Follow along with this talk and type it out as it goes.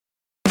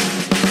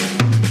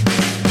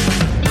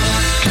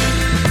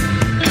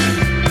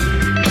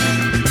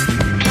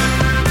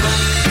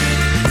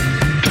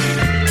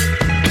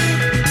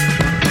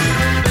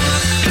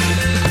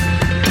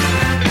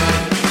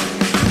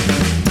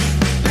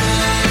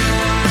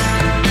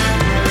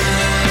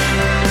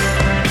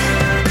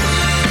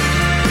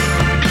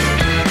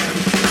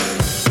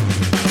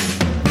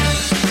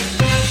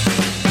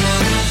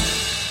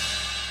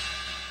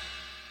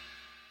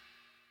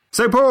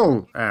So,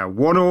 Paul,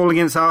 1-1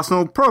 against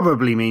Arsenal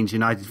probably means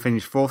United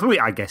finished fourth.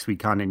 I guess we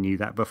kind of knew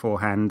that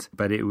beforehand,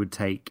 but it would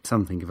take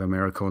something of a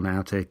miracle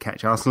now to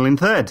catch Arsenal in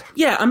third.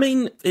 Yeah, I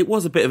mean, it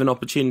was a bit of an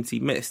opportunity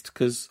missed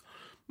because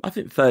I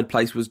think third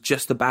place was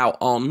just about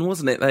on,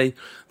 wasn't it?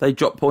 They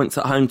dropped points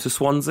at home to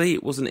Swansea.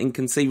 It wasn't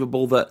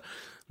inconceivable that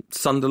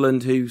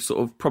Sunderland, who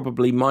sort of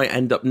probably might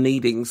end up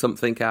needing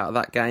something out of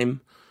that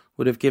game,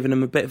 would have given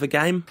them a bit of a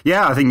game.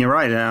 Yeah, I think you're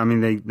right. I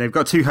mean, they've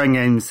got 2 home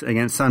games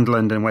against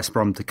Sunderland and West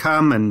Brom to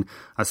come, and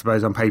I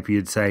suppose on paper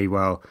you'd say,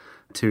 well,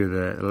 2 of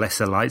the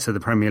lesser lights of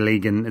the Premier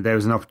League, and there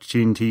was an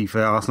opportunity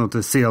for Arsenal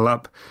to seal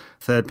up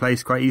third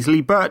place quite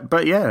easily.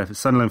 But yeah,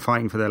 Sunderland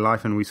fighting for their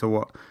life, and we saw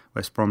what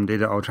West Brom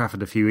did at Old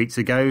Trafford a few weeks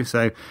ago.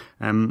 So,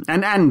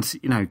 and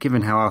you know,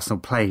 given how Arsenal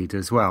played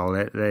as well,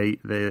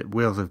 the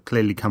wheels have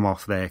clearly come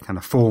off their kind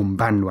of form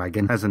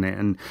bandwagon, hasn't it?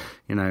 And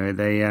you know,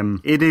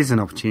 it is an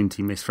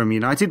opportunity missed from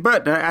United.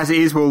 But as it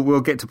is,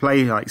 we'll get to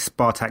play like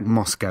Spartak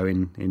Moscow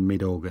in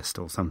mid-August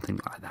or something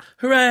like that.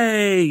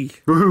 Hooray!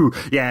 Woohoo!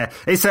 Yeah.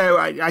 So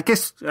I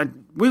guess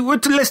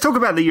let's talk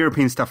about the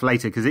European stuff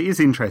later because it is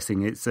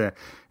interesting. It's a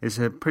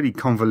pretty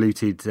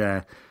convoluted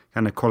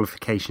kind of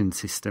qualification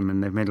system,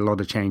 and they've made a lot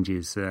of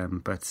changes.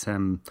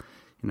 Onto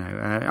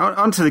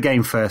the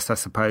game first, I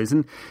suppose.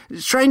 And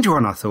strange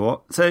one, I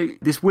thought. So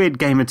this weird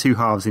game of two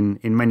halves in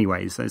many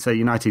ways. So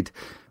United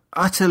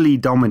utterly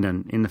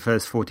dominant in the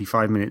first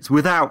 45 minutes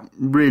without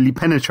really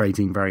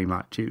penetrating very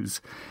much. It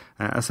was,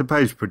 I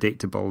suppose,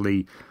 predictable.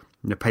 The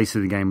pace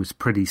of the game was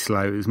pretty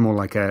slow. It was more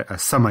like a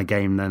summer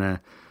game than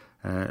a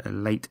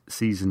late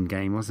season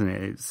game, wasn't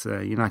it? It's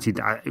United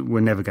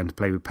were never going to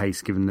play with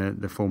pace given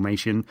the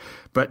formation,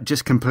 but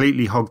just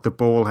completely hogged the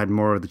ball, had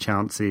more of the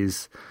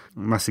chances,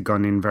 must have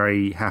gone in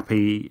very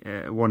happy,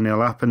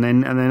 1-0 up, and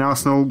then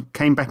Arsenal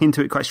came back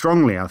into it quite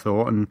strongly, I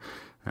thought, and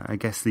I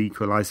guess the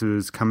equaliser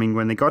was coming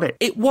when they got it.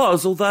 It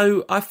was,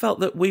 although I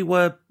felt that we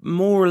were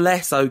more or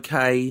less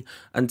okay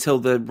until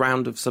the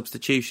round of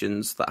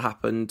substitutions that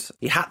happened.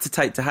 He had to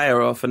take De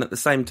Gea off, and at the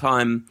same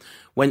time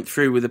went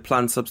through with a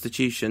planned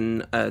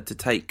substitution to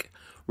take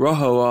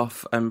Rojo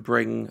off and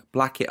bring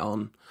Blackett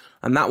on.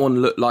 And that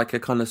one looked like a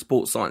kind of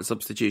sports science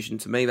substitution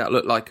to me. That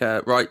looked like,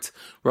 right,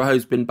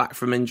 Rojo's been back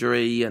from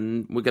injury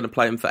and we're going to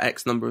play him for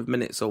X number of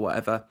minutes or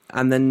whatever.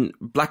 And then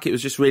Blackett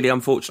was just really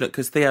unfortunate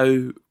because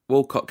Theo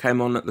Walcott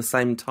came on at the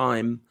same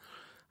time.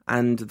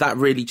 And that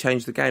really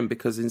changed the game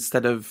because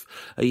instead of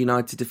a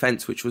United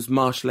defence which was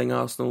marshalling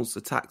Arsenal's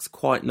attacks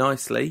quite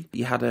nicely,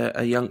 you had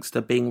a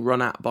youngster being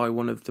run at by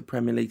one of the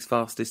Premier League's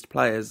fastest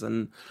players,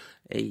 and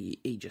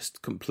he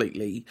just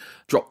completely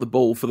dropped the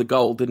ball for the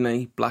goal, didn't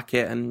he,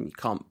 Blackett? And you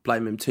can't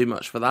blame him too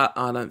much for that,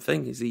 I don't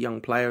think. He's a young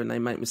player and they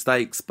make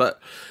mistakes, but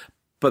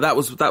that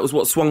was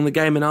what swung the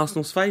game in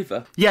Arsenal's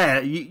favour. Yeah,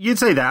 you'd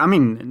say that. I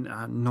mean,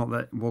 not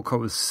that Walcott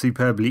was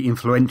superbly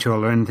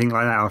influential or anything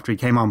like that after he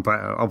came on, but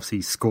obviously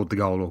he scored the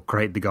goal or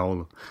created the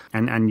goal.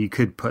 And you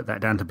could put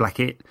that down to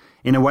Blackett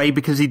in a way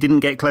because he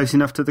didn't get close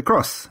enough to the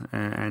cross.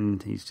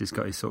 And he's just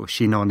got his sort of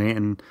shin on it,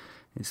 and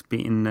it's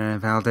beaten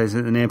Valdez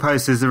at the near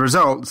post as a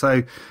result.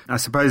 So I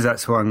suppose that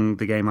swung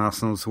the game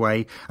Arsenal's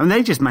way. I mean,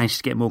 they just managed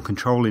to get more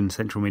control in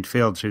central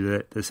midfield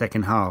through the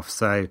second half.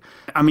 So,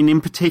 I mean,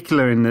 in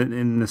particular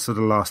in the sort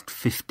of last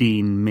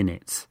 15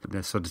 minutes,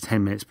 the sort of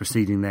 10 minutes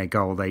preceding their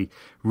goal, they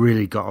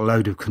really got a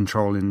load of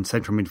control in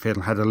central midfield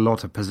and had a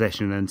lot of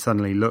possession and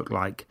suddenly looked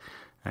like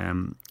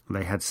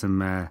they had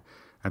some a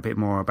bit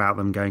more about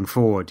them going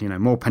forward,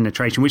 more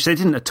penetration, which they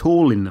didn't at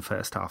all in the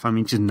first half. I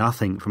mean, just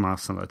nothing from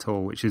Arsenal at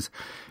all, which is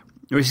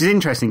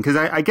interesting because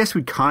I guess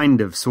we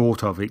kind of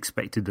sort of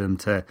expected them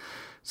to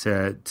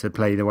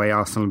play the way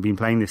Arsenal have been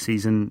playing this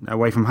season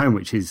away from home,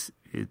 which is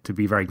to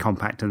be very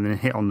compact and then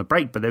hit on the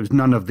break. But there was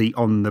none of the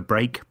on the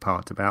break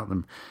part about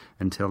them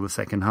until the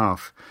second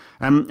half.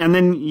 And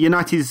then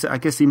United's, I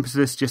guess, the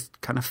impetus just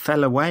kind of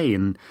fell away.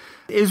 And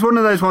it was one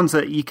of those ones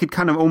that you could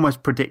kind of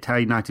almost predict how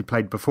United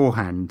played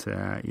beforehand.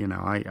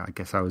 I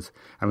guess I was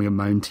having a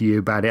moan to you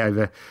about it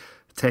over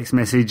text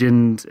message,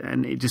 and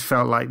it just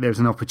felt like there was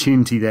an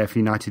opportunity there for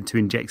United to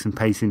inject some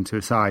pace into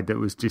a side that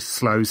was just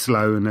slow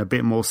and a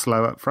bit more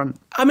slow up front.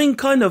 I mean,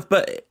 kind of,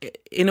 but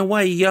in a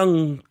way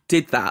Young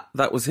did that.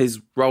 That was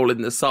his role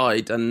in the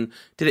side and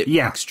did it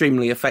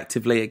extremely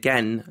effectively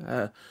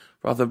again.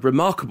 Rather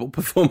remarkable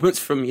performance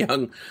from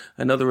Young.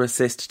 Another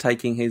assist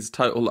taking his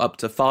total up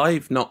to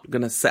 5. Not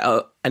going to set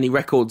up any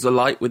records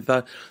alight with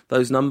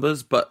those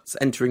numbers, but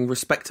entering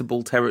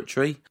respectable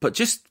territory. But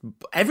just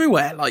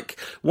everywhere. Like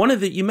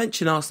you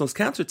mentioned Arsenal's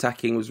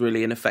counter-attacking was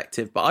really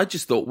ineffective, but I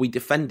just thought we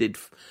defended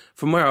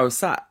from where I was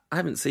sat. I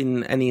haven't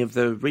seen any of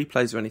the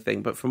replays or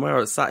anything, but from where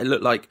I was sat, it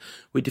looked like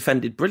we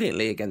defended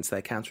brilliantly against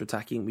their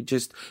counter-attacking. We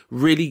just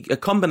really, a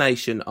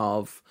combination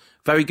of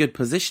very good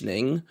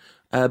positioning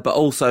but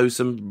also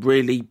some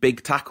really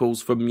big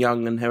tackles from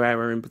Young and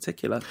Herrera in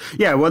particular.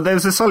 Yeah, well,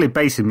 there's a solid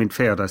base in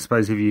midfield. I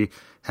suppose if you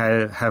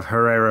have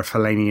Herrera,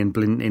 Fellaini and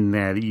Blint in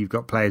there, you've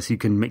got players who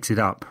can mix it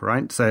up,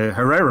 right? So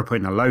Herrera put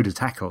in a load of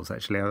tackles,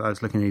 actually. I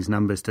was looking at his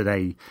numbers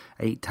today,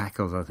 8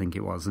 tackles, I think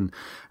it was. And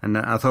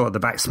I thought at the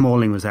back,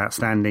 Smalling was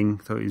outstanding.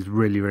 Thought he was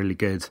really, really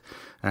good.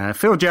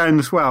 Phil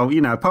Jones, well,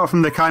 apart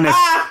from the kind of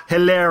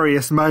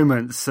hilarious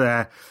moments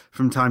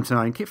from time to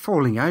time, keep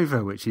falling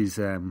over, which is...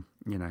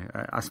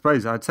 I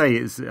suppose I'd say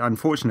it's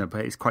unfortunate,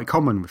 but it's quite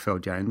common with Phil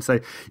Jones. So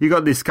you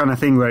got this kind of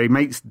thing where he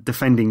makes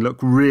defending look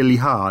really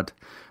hard,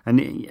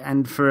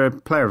 and for a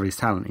player of his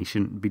talent, he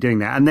shouldn't be doing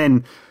that. And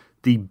then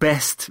the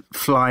best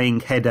flying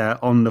header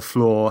on the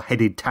floor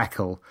headed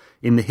tackle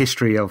in the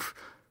history of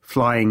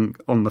flying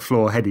on the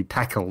floor headed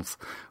tackles,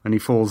 when he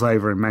falls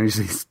over and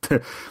manages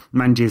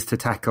to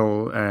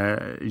tackle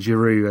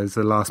Giroud as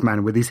the last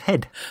man with his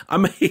head. I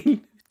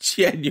mean,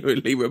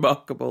 genuinely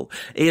remarkable.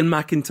 Ian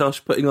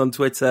McIntosh putting on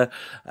Twitter,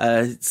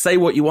 say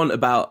what you want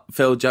about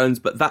Phil Jones,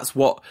 but that's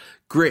what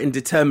grit and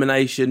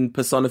determination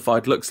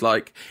personified looks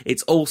like.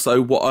 It's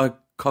also what a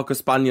Cocker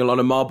Spaniel on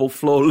a marble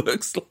floor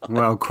looks like.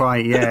 Well,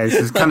 quite, yeah.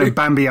 It's kind of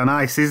Bambi on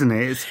ice, isn't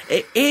it?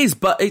 It is,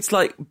 but it's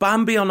like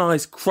Bambi on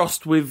ice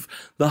crossed with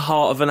the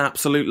heart of an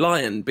absolute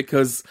lion,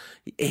 because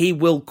he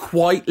will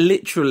quite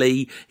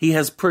literally, he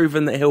has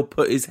proven that he'll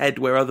put his head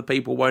where other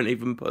people won't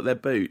even put their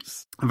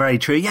boots. Very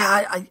true.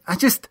 Yeah,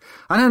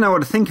 I don't know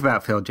what to think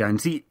about Phil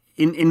Jones.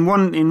 In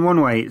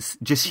one way, it's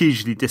just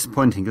hugely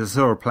disappointing, because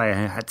I saw a player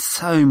who had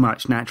so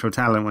much natural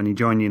talent when he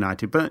joined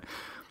United, but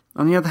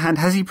on the other hand,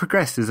 has he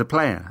progressed as a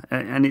player?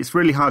 And it's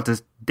really hard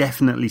to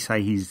definitely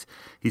say he's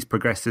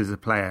progressed as a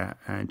player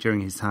during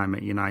his time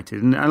at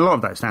United. And a lot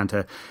of that's down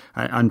to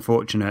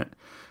unfortunate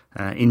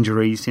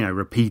injuries,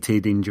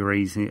 repeated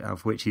injuries,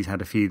 of which he's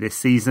had a few this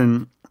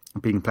season,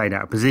 being played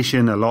out of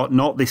position a lot.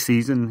 Not this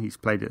season. He's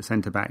played at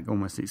centre-back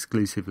almost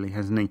exclusively,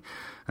 hasn't he?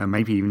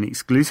 Maybe even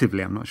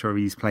exclusively. I'm not sure if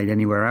he's played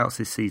anywhere else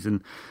this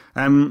season.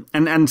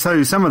 And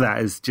so some of that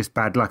is just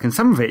bad luck, and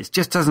some of it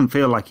just doesn't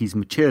feel like he's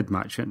matured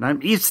much.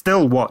 He's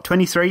still,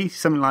 23?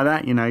 Something like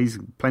that? He's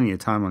plenty of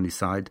time on his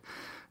side.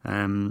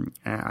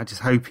 I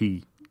just hope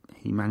he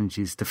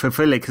manages to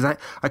fulfill it, because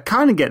I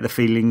kind of get the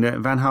feeling that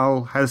Van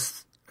Gaal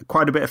has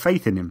quite a bit of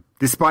faith in him,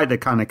 despite the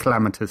kind of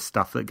calamitous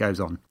stuff that goes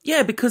on.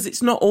 Yeah, because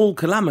it's not all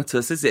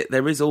calamitous, is it?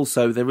 There is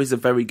a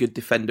very good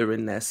defender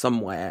in there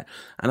somewhere,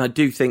 and I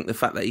do think the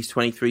fact that he's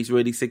 23 is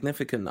really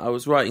significant. I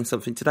was writing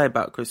something today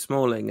about Chris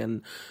Smalling,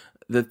 and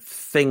the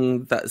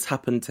thing that's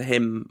happened to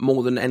him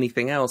more than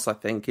anything else, I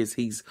think, is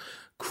he's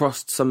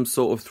crossed some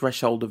sort of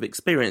threshold of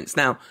experience.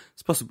 Now,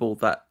 it's possible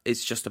that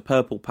it's just a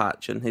purple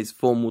patch and his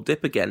form will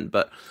dip again,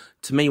 but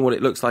to me what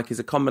it looks like is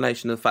a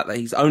combination of the fact that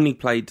he's only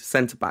played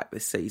centre-back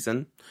this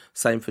season,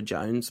 same for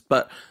Jones,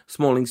 but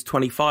Smalling's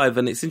 25,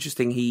 and it's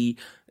interesting,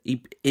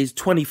 his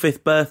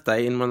 25th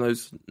birthday, in one of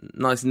those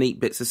nice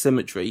neat bits of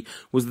symmetry,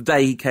 was the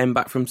day he came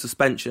back from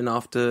suspension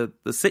after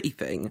the City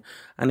thing,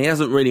 and he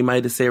hasn't really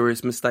made a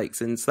serious mistake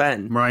since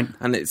then. Right.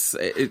 And it's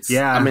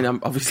yeah. I mean,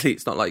 obviously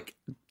it's not like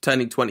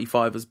turning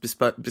 25 has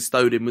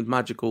bestowed him with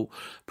magical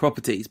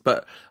properties,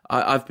 but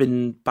I've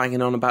been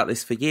banging on about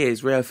this for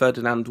years. Rio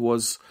Ferdinand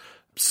was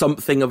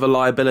something of a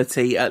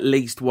liability at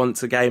least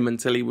once a game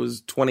until he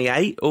was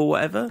 28 or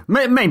whatever.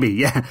 Maybe,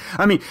 yeah.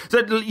 I mean,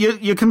 so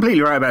you're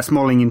completely right about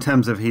Smalling in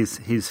terms of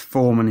his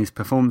form and his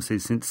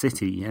performances since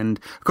City. And,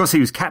 of course, he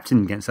was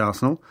captain against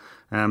Arsenal.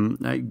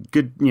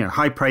 Good,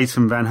 high praise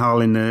from Van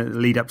Gaal in the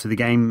lead up to the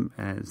game,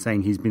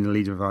 saying he's been the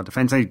leader of our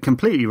defence. So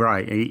completely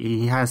right.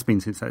 He has been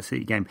since that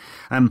City game.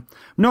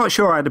 Not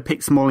sure I'd have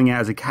picked Smalling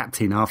out as a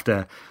captain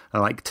after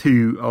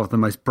two of the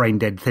most brain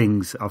dead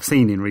things I've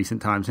seen in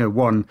recent times.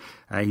 One,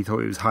 he thought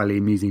it was highly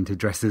amusing to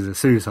dress as a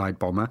suicide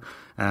bomber.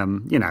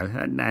 And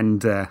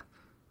a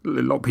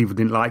lot of people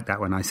didn't like that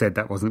when I said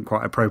that wasn't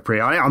quite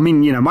appropriate. I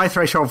mean, my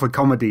threshold for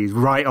comedy is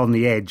right on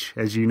the edge,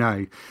 as you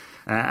know.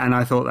 And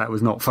I thought that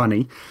was not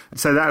funny.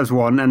 So that was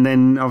one. And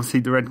then,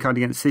 obviously, the red card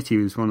against City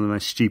was one of the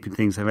most stupid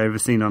things I've ever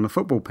seen on a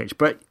football pitch.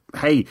 But,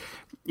 hey,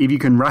 if you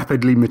can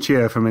rapidly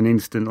mature from an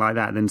incident like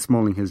that, then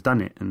Smalling has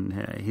done it. And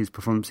his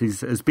performance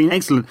has been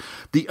excellent.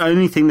 The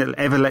only thing that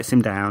ever lets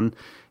him down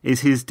is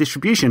his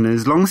distribution.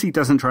 As long as he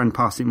doesn't try and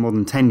pass it more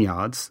than 10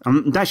 yards,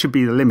 that should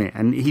be the limit.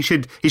 And he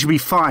should be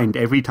fined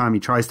every time he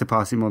tries to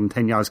pass it more than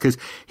 10 yards, because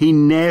he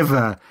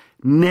never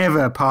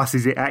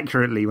passes it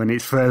accurately when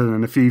it's further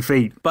than a few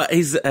feet. But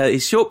his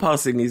short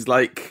passing is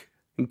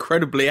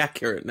incredibly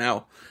accurate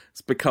now.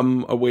 It's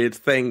become a weird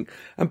thing.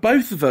 And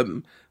both of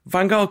them,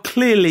 Van Gaal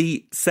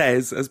clearly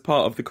says, as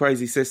part of the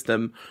crazy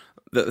system,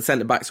 that the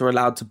centre-backs are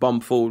allowed to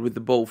bomb forward with the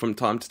ball from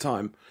time to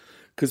time,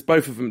 because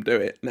both of them do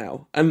it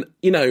now. And,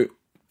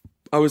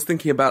 I was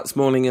thinking about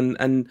Smalling,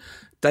 and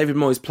David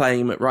Moyes playing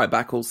him at right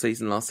back all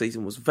season last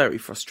season was very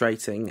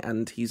frustrating,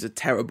 and he's a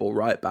terrible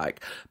right back,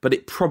 but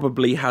it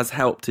probably has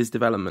helped his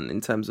development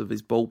in terms of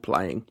his ball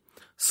playing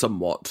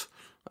somewhat.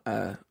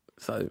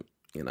 So,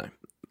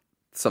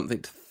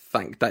 something to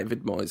thank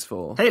David Moyes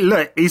for. Hey,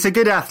 look, he's a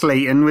good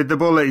athlete, and with the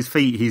ball at his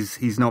feet,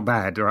 he's not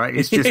bad, right?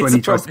 It's just when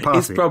he tries to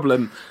pass it.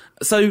 Problem.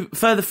 So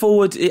further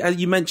forward,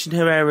 you mentioned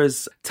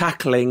Herrera's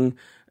tackling.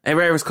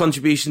 Herrera's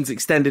contributions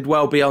extended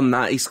well beyond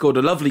that. He scored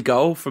a lovely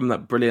goal from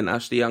that brilliant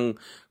Ashley Young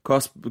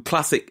cross.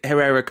 Classic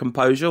Herrera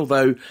composure,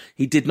 although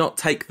he did not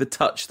take the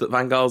touch that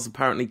Van Gaal's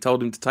apparently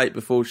told him to take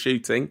before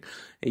shooting.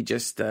 He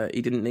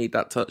didn't need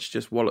that touch,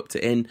 just walloped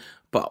it in.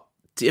 But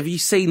have you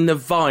seen the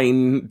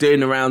Vine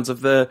doing the rounds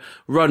of the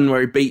run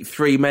where he beat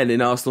 3 men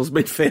in Arsenal's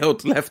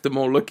midfield, left them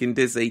all looking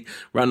dizzy,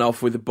 ran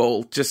off with the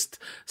ball? Just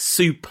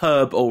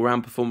superb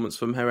all-round performance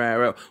from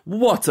Herrera.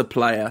 What a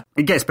player.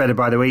 He gets better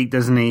by the week,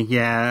 doesn't he?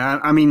 Yeah,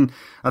 I mean,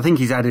 I think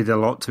he's added a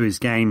lot to his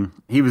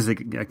game. He was a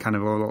kind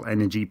of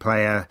all-energy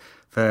player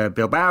for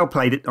Bilbao,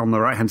 played it on the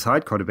right-hand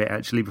side quite a bit,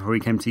 actually, before he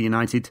came to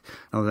United,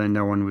 although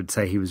no one would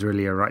say he was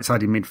really a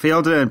right-sided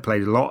midfielder, and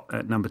played a lot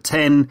at number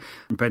 10,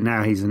 but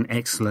now he's an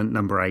excellent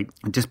number 8,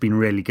 and just been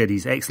really good.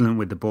 He's excellent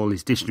with the ball.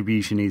 His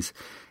distribution is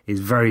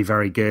very,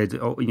 very good,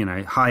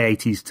 high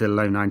 80s to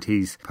low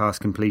 90s pass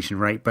completion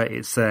rate, but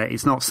it's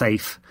not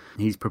safe.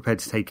 He's prepared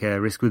to take a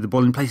risk with the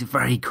ball and plays it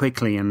very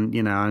quickly, and,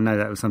 I know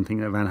that was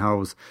something that Van Gaal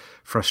was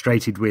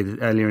frustrated with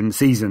earlier in the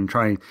season,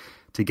 trying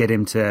to get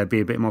him to be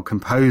a bit more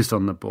composed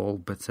on the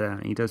ball, but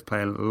he does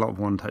play a lot of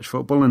one-touch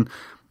football, and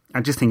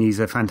I just think he's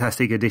a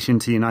fantastic addition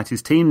to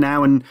United's team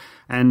now, and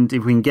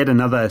if we can get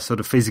another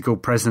sort of physical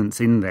presence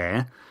in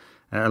there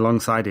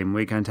alongside him,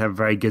 we're going to have a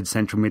very good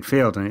central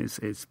midfield, and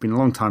it's been a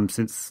long time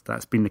since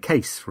that's been the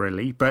case,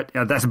 really, but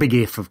that's a big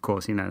if, of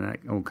course, that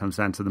all comes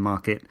down to the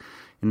market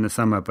in the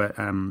summer, but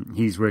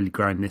he's really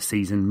grown this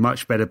season.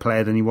 Much better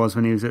player than he was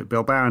when he was at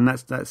Bilbao, and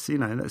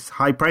that's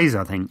high praise,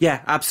 I think.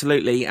 Yeah,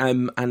 absolutely,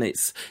 and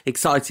it's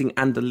exciting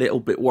and a little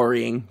bit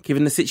worrying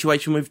given the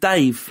situation with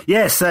Dave.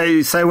 Yeah,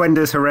 so when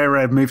does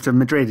Herrera move to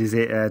Madrid? Is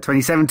it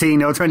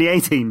 2017 or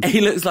 2018?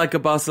 He looks like a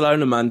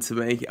Barcelona man to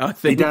me, I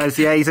think. He does,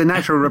 yeah. He's a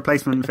natural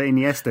replacement for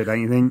Iniesta, don't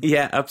you think?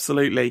 Yeah,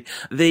 absolutely.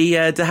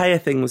 The De Gea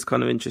thing was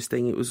kind of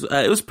interesting. It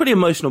was pretty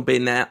emotional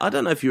being there. I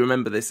don't know if you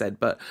remember this, Ed,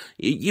 but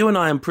you and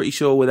I, I'm pretty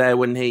sure, were there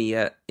when he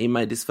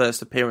made his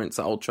first appearance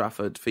at Old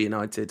Trafford for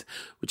United,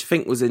 which I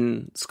think was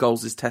in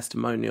Scholes'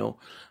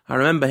 testimonial. I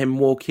remember him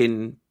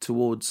walking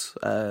towards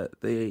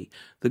the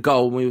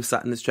goal when we were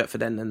sat in the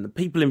Stretford end, and the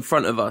people in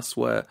front of us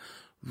were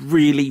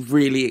really,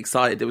 really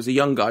excited. There was a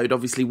young guy who'd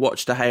obviously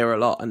watched De Gea a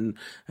lot and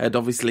had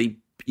obviously,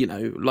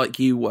 like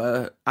you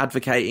were,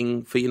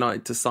 advocating for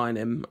United to sign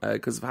him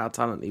because of how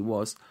talented he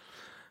was.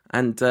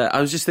 And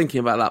I was just thinking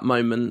about that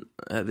moment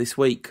this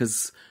week,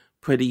 because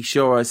pretty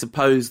sure, I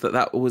suppose,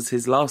 that was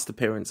his last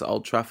appearance at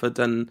Old Trafford,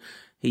 and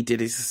he did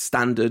his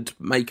standard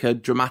make a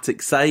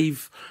dramatic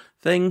save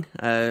thing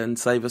and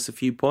save us a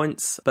few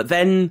points. But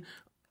then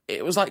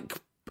it was like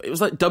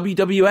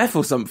WWF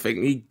or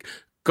something. He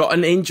got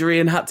an injury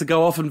and had to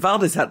go off, and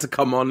Valdez had to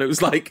come on. It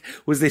was like,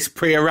 was this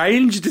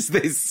prearranged?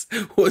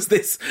 Was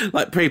this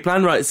like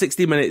pre-planned? Right,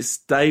 60 minutes,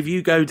 Dave,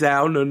 you go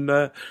down and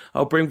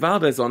I'll bring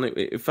Valdez on.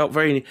 It felt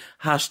very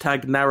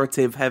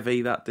 #narrative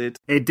heavy, that did.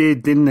 It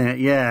did, didn't it?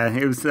 Yeah,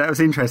 that was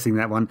interesting,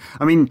 that one.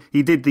 I mean,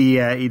 he did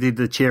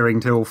the cheering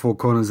to all four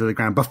corners of the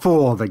ground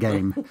before the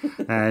game,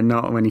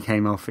 not when he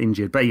came off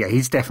injured. But yeah,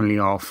 he's definitely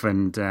off,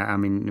 and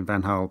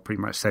Van Gaal pretty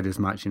much said as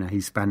much.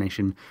 He's Spanish,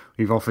 and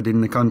we've offered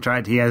him the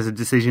contract. He has a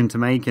decision to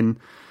make, and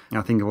I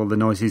think all the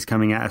noises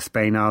coming out of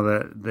Spain are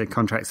that the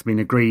contract's been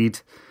agreed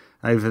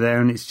over there,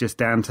 and it's just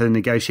down to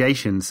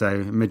negotiation.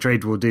 So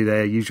Madrid will do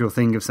their usual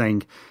thing of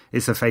saying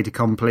it's a fait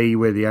accompli,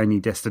 we're the only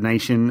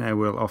destination,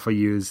 we'll offer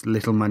you as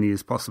little money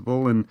as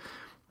possible, and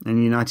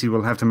United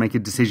will have to make a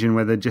decision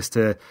whether just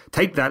to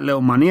take that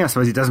little money. I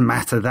suppose it doesn't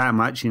matter that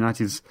much.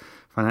 United's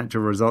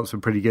financial results were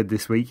pretty good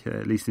this week,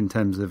 at least in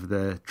terms of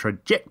the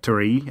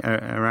trajectory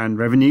around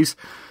revenues.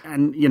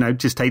 And,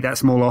 just take that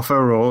small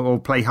offer or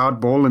play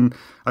hardball. And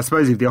I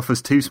suppose if the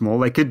offer's too small,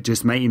 they could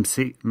just make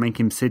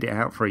him sit it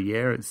out for a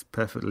year. It's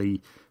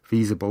perfectly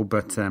feasible,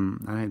 but I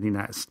don't think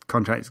that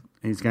contract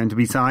is going to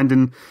be signed.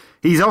 And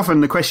he's off,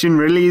 and the question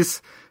really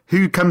is,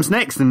 who comes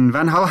next? And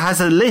Van Gaal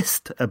has a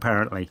list,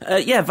 apparently.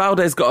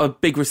 Valdez got a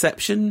big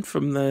reception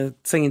from the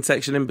singing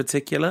section in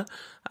particular.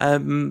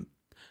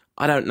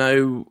 I don't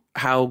know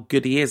how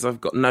good he is.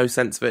 I've got no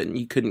sense of it, and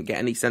you couldn't get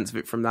any sense of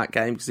it from that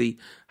game because he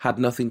had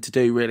nothing to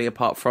do really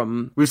apart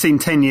from... We've seen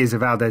 10 years of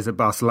Valdez at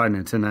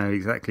Barcelona to know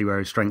exactly where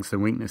his strengths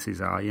and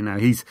weaknesses are.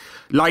 He's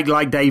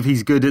like Dave,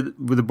 he's good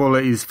with the ball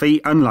at his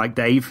feet. Unlike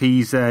Dave,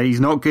 he's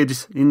not good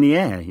in the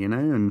air,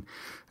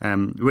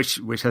 and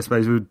which I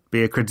suppose would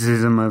be a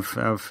criticism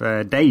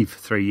of Dave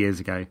 3 years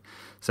ago.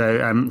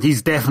 So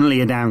he's definitely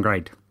a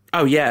downgrade.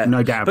 Oh, yeah.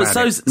 No doubt about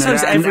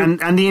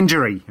it. And the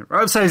injury.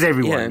 So is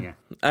everyone. Yeah.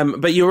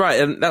 But you're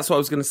right, and that's what I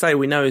was going to say.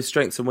 We know his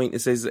strengths and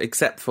weaknesses,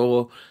 except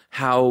for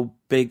how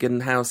big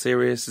and how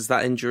serious is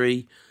that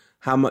injury,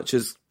 how much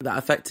has that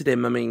affected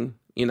him. I mean,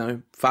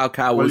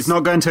 Falcao was... Well, it's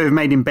not going to have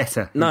made him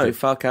better. No,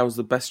 Falcao was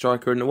the best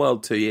striker in the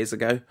world 2 years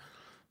ago.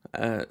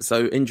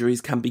 So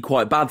injuries can be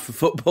quite bad for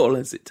football,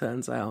 as it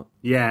turns out.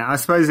 Yeah, I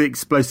suppose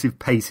explosive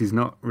pace is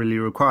not really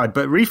required,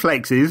 but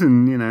reflexes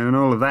and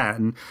all of that.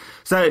 And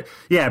so,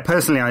 yeah,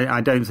 personally,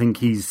 I don't think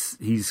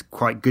he's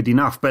quite good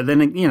enough. But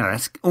then,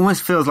 it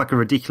almost feels like a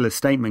ridiculous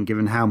statement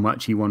given how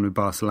much he won with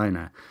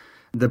Barcelona.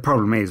 The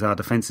problem is our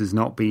defence has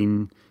not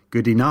been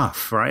good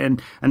enough, right?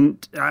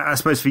 And I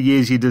suppose for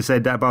years you'd have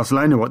said that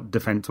Barcelona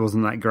defence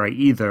wasn't that great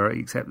either,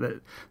 except that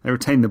they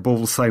retained the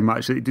ball so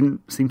much that it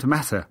didn't seem to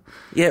matter.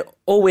 Yeah,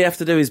 all we have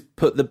to do is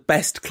put the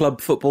best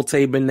club football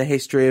team in the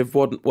history of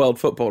world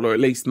football, or at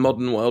least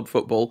modern world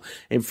football,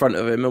 in front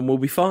of him, and we'll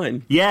be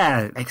fine.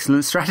 Yeah,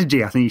 excellent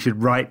strategy. I think you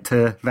should write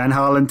to Van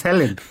Gaal and tell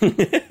him.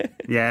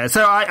 Yeah,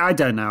 so I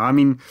don't know. I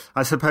mean,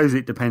 I suppose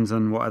it depends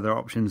on what other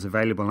options are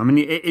available. I mean,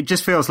 it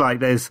just feels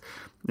like there's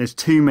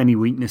too many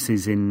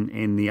weaknesses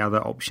in the other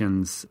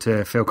options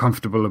to feel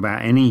comfortable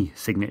about any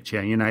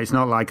signature. It's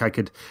not like I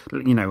could,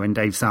 when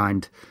Dave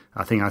signed,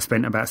 I think I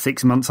spent about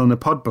 6 months on the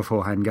pod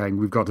beforehand going,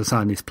 we've got to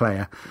sign this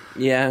player.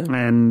 Yeah.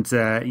 And,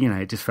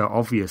 it just felt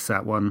obvious,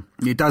 that one.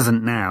 It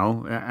doesn't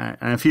now.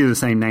 And a few of the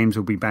same names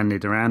will be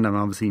bandied around.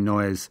 Obviously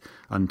Neuer's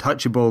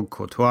untouchable,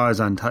 Courtois is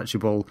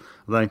untouchable,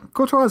 although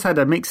Courtois has had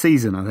a mixed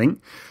season, I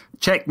think.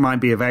 Cech might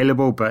be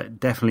available, but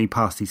definitely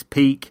past his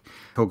peak.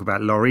 Talk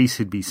about Lloris,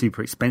 who'd be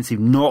super expensive,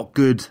 not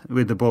good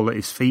with the ball at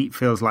his feet.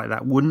 Feels like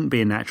that wouldn't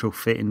be a natural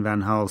fit in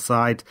Van Gaal's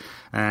side.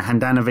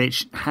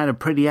 Handanovic had a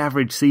pretty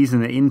average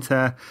season at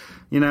Inter,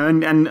 and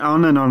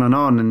on and on and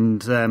on.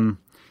 And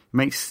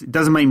it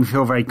doesn't make me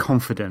feel very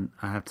confident,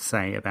 I have to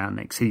say, about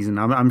next season.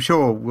 I'm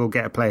sure we'll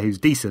get a player who's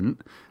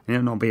decent.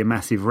 It'll not be a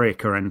massive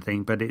rick or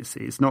anything, but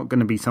it's not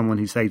going to be someone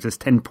who saves us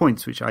 10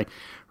 points, which I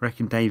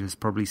reckon Dave has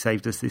probably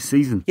saved us this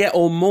season. Yeah,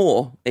 or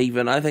more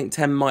even. I think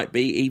 10 might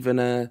be even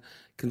a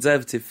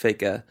conservative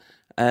figure.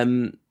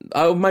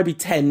 Maybe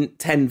 10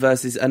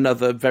 versus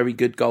another very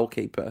good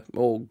goalkeeper,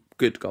 or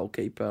good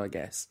goalkeeper, I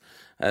guess.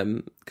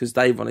 Because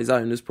Dave on his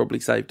own has probably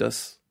saved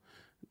us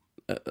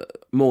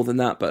more than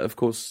that, but of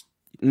course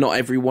not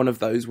every one of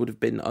those would have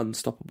been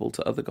unstoppable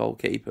to other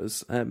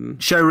goalkeepers.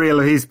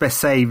 Showreel, his best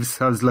saves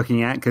I was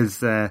looking at,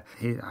 because I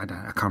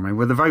can't remember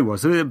where the vote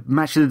was. Was it a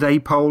Match of the Day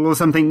poll or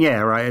something?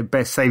 Yeah, right.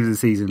 Best saves of the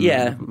season.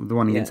 Yeah. The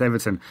one against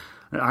Everton.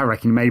 I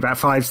reckon he made about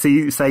 5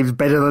 saves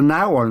better than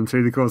that one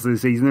through the course of the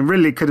season, and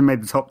really could have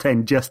made the top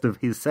 10 just of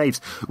his saves,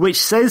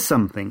 which says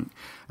something.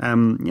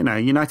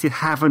 United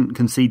haven't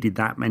conceded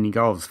that many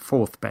goals.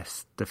 4th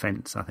best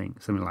defence, I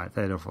think, something like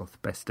 3rd or 4th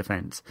best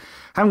defence.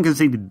 Haven't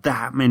conceded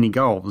that many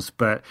goals,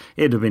 but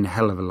it'd have been a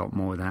hell of a lot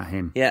more without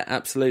him. Yeah,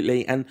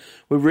 absolutely, and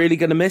we're really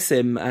going to miss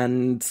him.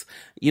 And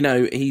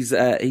he's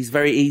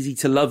very easy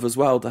to love as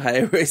well. De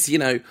Gea is.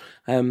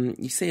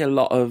 You see a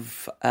lot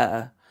of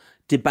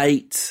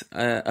debate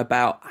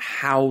about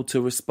how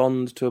to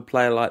respond to a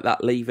player like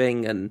that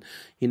leaving, and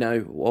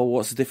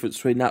what's the difference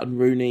between that and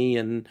Rooney,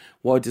 and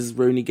why does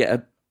Rooney get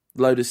a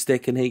load of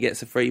stick and he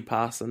gets a free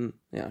pass, and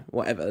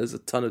whatever. There's a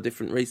ton of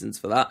different reasons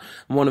for that,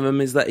 and one of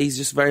them is that he's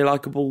just very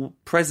likeable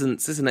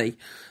presence, isn't he?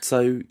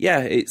 So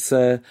yeah, it's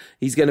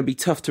he's going to be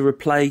tough to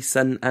replace,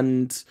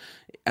 and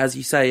as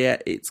you say,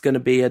 it's going to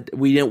be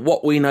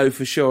what we know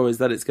for sure is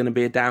that it's going to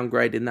be a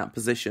downgrade in that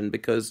position,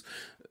 because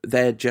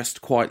there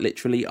just quite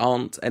literally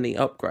aren't any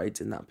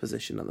upgrades in that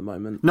position at the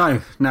moment. No,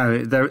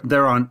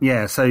 there aren't.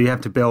 Yeah, so you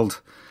have to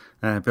build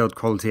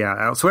quality out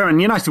elsewhere,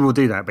 and United will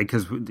do that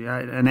because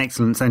an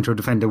excellent central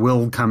defender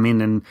will come in,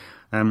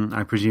 and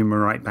I presume a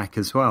right back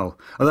as well.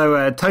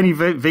 Although Tony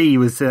V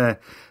was the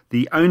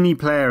only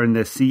player in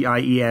the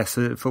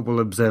CIES Football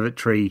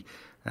Observatory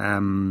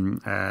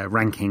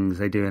rankings.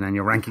 They do an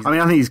annual rankings. I mean,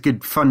 I think it's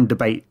good, fun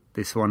debate,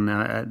 this one.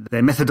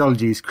 Their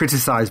methodology is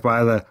criticised by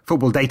other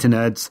football data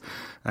nerds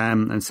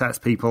and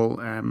stats people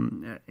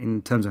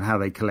in terms of how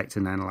they collect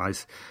and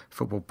analyse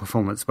football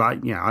performance. But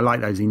I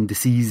like those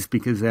indices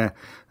because they're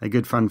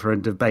good fun for a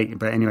debate.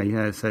 But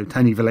anyway, so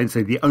Tony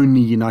Valencia, the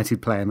only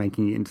United player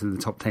making it into the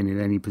top 10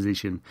 in any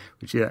position,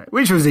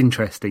 which was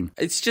interesting.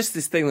 It's just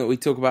this thing that we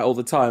talk about all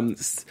the time.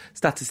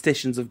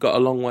 Statisticians have got a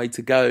long way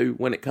to go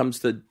when it comes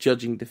to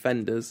judging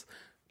defenders,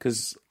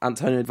 because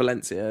Antonio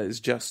Valencia is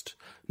just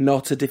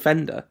not a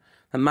defender.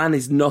 A man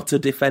is not a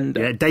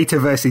defender. Yeah, data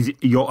versus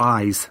your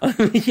eyes.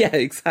 Yeah,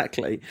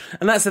 exactly.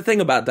 And that's the thing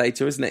about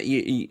data, isn't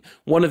it?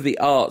 One of the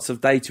arts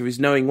of data is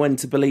knowing when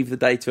to believe the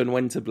data and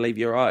when to believe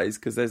your eyes,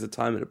 because there's a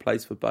time and a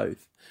place for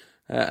both.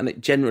 And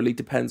it generally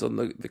depends on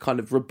the kind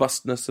of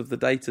robustness of the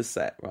data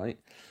set, right?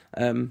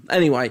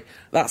 Anyway,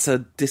 that's a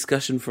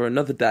discussion for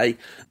another day.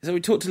 So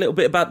we talked a little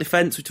bit about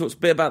defence, we talked a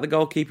bit about the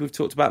goalkeeper, we've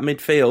talked about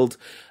midfield.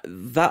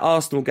 That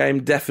Arsenal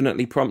game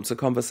definitely prompts a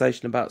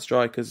conversation about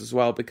strikers as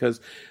well,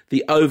 because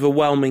the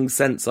overwhelming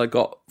sense I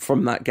got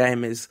from that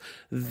game is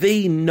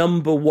the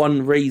number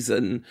one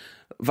reason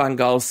Van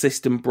Gaal's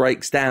system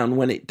breaks down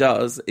when it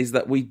does is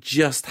that we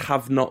just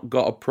have not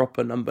got a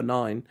proper number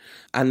 9.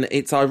 And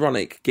it's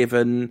ironic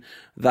given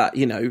that,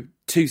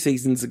 2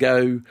 seasons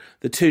ago,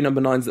 the 2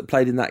 number 9s that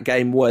played in that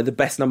game were the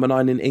best number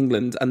 9 in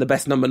England and the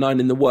best number 9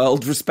 in the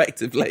world,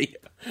 respectively.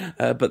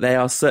 But they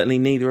are certainly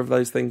neither of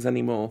those things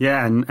anymore.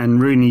 Yeah,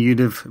 and Rooney you'd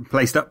have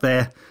placed up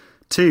there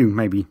 2,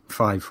 maybe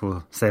 5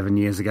 or 7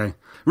 years ago.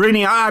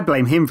 Rooney, I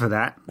blame him for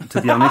that,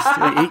 to be honest.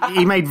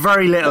 He made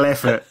very little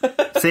effort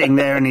sitting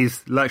there in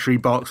his luxury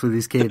box with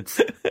his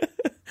kids.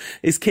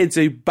 His kids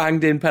who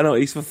banged in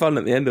penalties for fun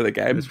at the end of the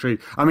game. That's true.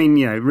 I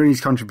mean,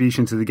 Rooney's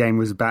contribution to the game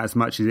was about as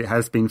much as it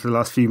has been for the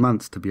last few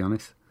months, to be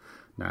honest.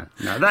 No,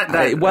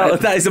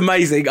 that is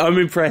amazing. I'm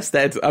impressed,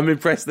 Ed. I'm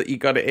impressed that you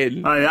got it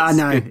in. I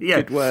know.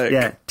 Good work.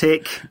 Yeah,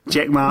 tick,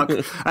 check mark.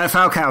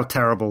 Falcao,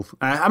 terrible.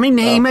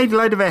 He made a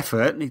load of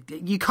effort.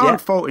 You can't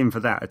fault him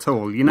for that at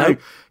all. Nope.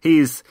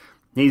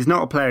 He's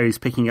not a player who's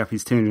picking up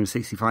his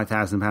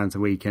 £265,000 a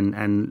week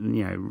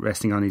and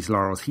resting on his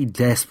laurels. He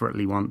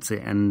desperately wants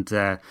it, and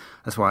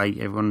that's why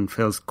everyone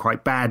feels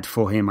quite bad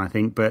for him, I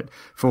think. But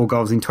 4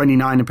 goals in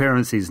 29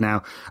 appearances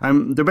now.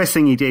 The best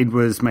thing he did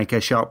was make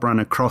a sharp run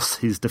across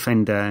his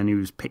defender, and he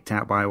was picked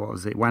out by,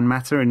 Juan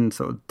Mata in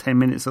sort of 10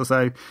 minutes or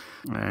so,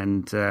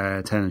 and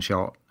turn and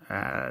shot.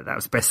 That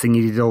was the best thing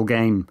he did all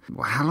game.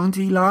 How long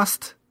did he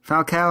last?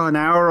 Falcao, an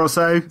hour or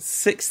so?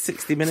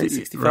 60 minutes,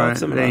 65, right,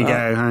 something there like that.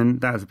 There you go,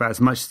 and that was about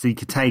as much as he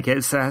could take.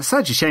 It's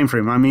such a shame for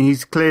him. I mean,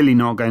 he's clearly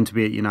not going to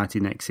be at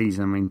United next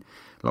season. I mean,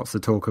 lots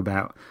of talk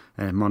about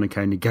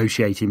Monaco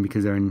negotiating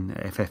because they're in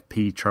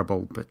FFP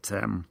trouble, but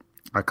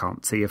I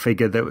can't see a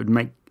figure that would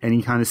make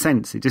any kind of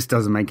sense. It just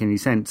doesn't make any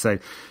sense. So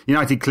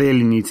United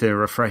clearly need to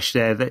refresh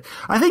there.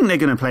 I think they're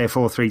going to play a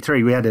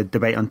 4-3-3. We had a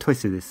debate on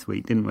Twitter this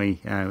week, didn't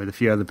we, with a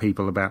few other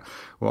people about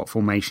what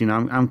formation.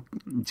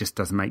 It just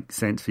doesn't make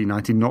sense for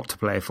United not to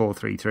play a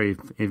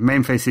 4-3-3. If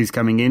Memphis is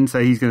coming in, so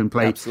he's going to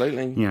play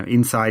absolutely,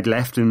 inside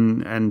left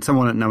and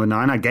someone at number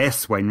 9. I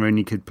guess Wayne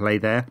Rooney could play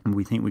there, and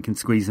we think we can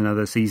squeeze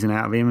another season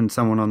out of him, and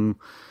someone on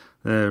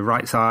the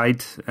right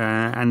side,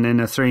 and then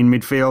a 3 in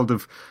midfield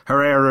of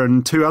Herrera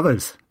and 2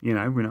 others.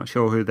 We're not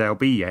sure who they'll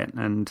be yet,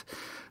 and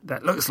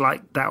that looks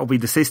like that'll be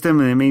the system,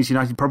 and it means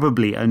United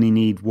probably only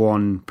need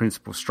 1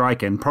 principal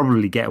striker and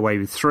probably get away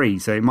with 3.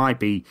 So it might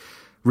be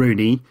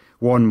Rooney,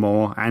 1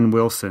 more, and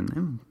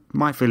Wilson. It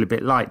might feel a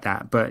bit like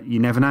that, but you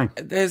never know.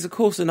 There's, of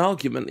course, an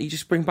argument that you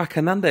just bring back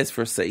Hernandez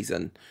for a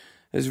season.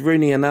 There's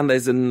Rooney,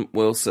 Hernandez and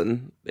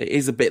Wilson. It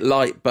is a bit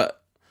light, but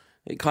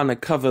it kind of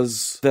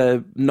covers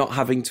the not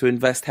having to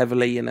invest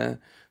heavily in a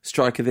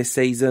striker this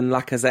season.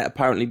 Lacazette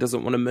apparently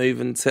doesn't want to move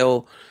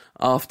until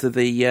after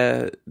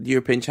the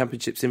European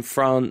Championships in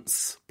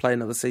France, play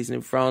another season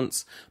in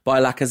France, buy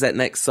Lacazette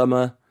next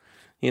summer,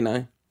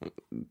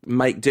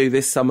 make do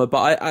this summer.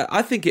 But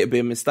I think it would be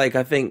a mistake.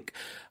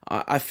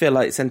 I feel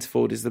like centre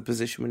forward is the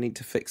position we need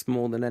to fix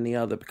more than any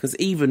other, because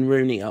even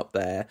Rooney up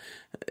there,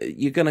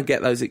 you're going to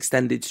get those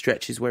extended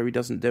stretches where he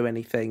doesn't do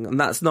anything, and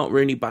that's not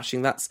Rooney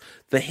bashing. That's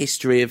the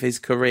history of his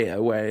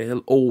career, where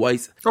he'll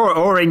always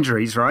or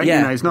injuries, right?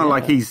 Yeah, it's not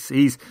like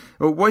he's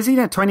what is he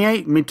now?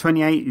 28, mid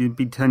 28. He'd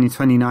be turning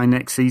 29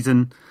 next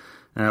season.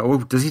 Or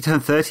does he turn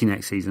 30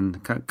 next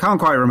season? Can't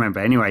quite remember.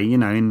 Anyway,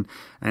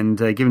 and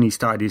given he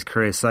started his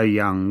career so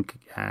young,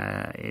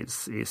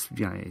 it's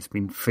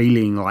been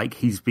feeling like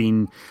he's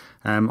been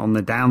on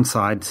the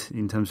downside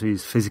in terms of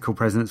his physical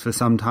presence for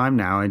some time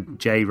now. And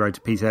Jay wrote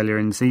a piece earlier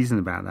in the season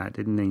about that,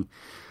 didn't he?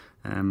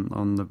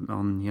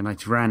 On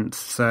United Rant.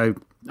 So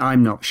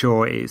I'm not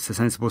sure it's a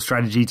sensible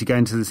strategy to go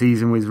into the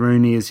season with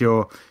Rooney as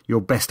your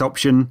best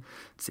option.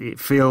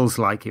 It feels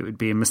like it would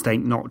be a mistake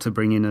not to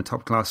bring in a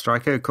top-class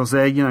striker, because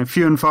they're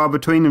few and far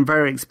between and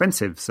very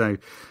expensive. So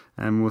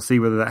we'll see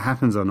whether that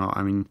happens or not.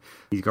 I mean,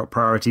 he's got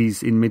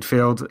priorities in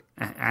midfield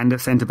and at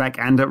centre-back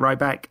and at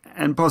right-back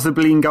and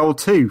possibly in goal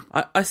too.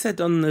 I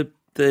said on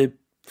the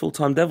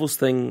Full-Time Devils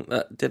thing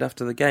that I did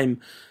after the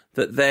game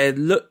that there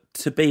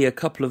looked to be a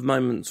couple of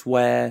moments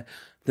where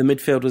the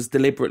midfielders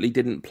deliberately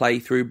didn't play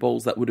through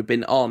balls that would have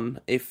been on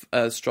if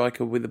a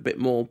striker with a bit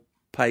more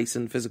pace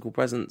and physical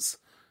presence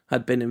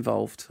had been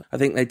involved. I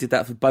think they did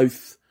that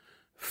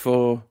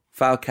for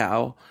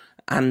Falcao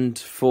and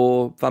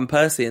for Van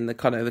Persie, and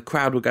the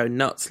crowd would go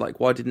nuts. Like,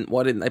 why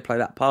didn't they play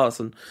that pass?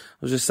 And I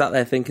was just sat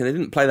there thinking they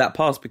didn't play that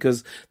pass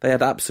because they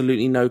had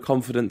absolutely no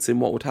confidence in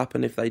what would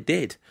happen if they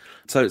did.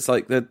 So it's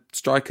like the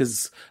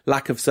strikers'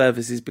 lack of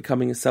service is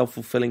becoming a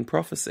self-fulfilling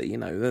prophecy.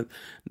 The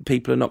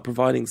people are not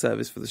providing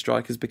service for the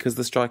strikers because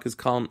the strikers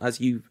can't, as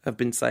you have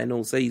been saying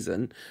all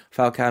season,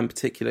 Falcao in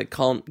particular,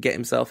 can't get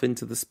himself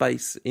into the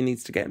space he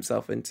needs to get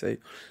himself into.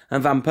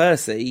 And Van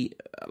Persie,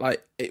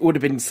 it would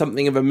have been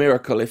something of a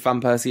miracle if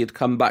Van Persie had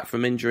come back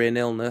from injury and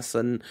illness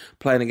and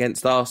playing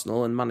against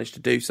Arsenal and managed to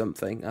do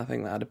something. I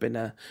think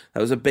that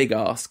was a big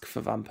ask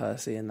for Van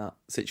Persie in that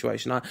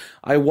situation.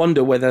 I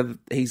wonder whether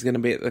he's going to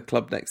be at the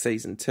club next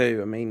season too.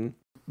 I mean,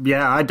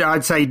 yeah,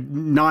 I'd say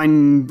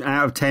 9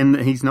 out of 10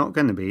 that he's not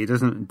going to be. It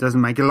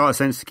doesn't make a lot of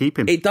sense to keep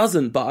him. It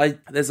doesn't, but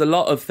there's a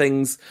lot of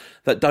things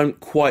that don't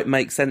quite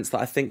make sense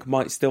that I think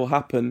might still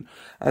happen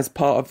as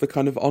part of the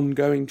kind of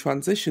ongoing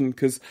transition,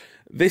 because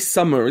this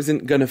summer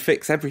isn't going to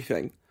fix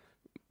everything.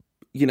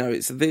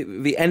 It's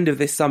the end of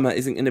this summer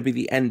isn't going to be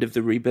the end of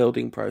the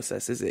rebuilding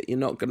process, is it?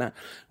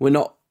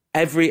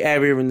 Every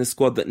area in the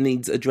squad that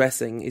needs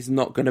addressing is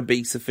not going to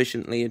be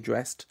sufficiently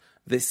addressed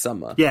this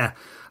summer. Yeah,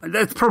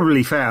 that's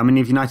probably fair. I mean,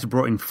 if United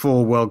brought in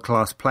 4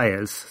 world-class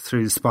players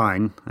through the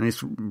spine, and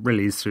this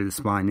really is through the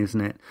spine,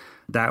 isn't it?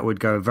 That would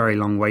go a very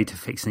long way to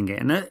fixing it.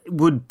 And it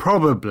would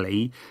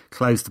probably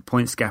close the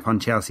points gap on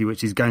Chelsea,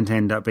 which is going to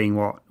end up being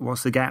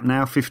what's the gap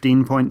now?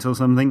 15 points or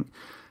something?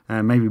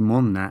 Maybe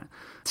more than that.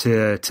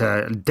 To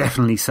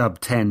definitely sub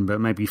 10, but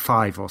maybe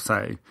 5 or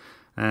so.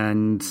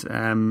 And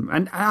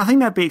I think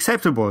that'd be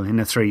acceptable in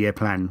a 3-year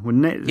plan,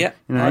 wouldn't it? Yeah,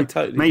 I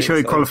totally make sure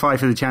you so. qualify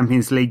for the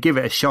Champions League, give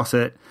it a shot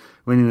at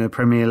winning the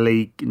Premier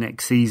League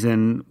next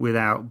season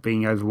without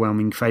being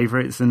overwhelming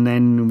favourites, and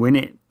then win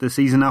it the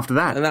season after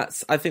that. And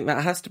I think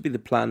that has to be the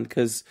plan,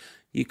 because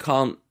you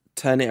can't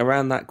turn it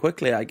around that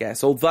quickly, I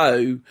guess.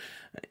 Although,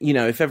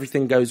 if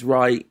everything goes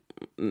right,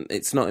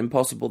 it's not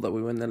impossible that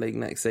we win the league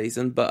next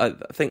season, but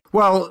I think...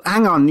 Well,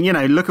 hang on,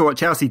 look at what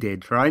Chelsea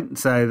did, right?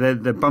 So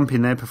the bump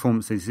in their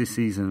performances this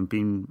season have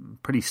been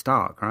pretty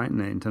stark, right,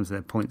 in terms of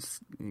their points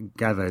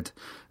gathered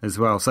as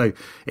well. So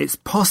it's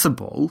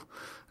possible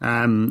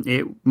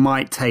it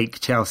might take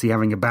Chelsea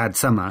having a bad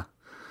summer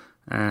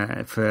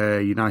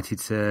for United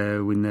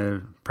to win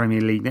the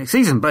Premier League next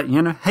season. But,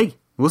 hey,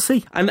 we'll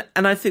see. And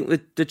I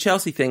think the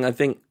Chelsea thing, I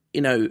think,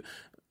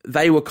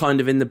 they were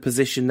kind of in the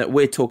position that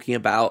we're talking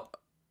about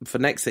for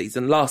next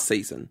season, last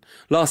season.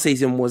 Last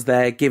season was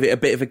there, give it a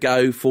bit of a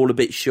go, fall a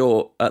bit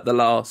short at the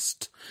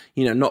last,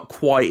 not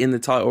quite in the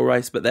title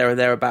race, but there or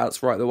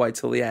thereabouts right the way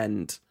till the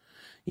end.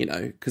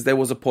 Because there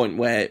was a point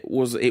where it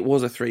was a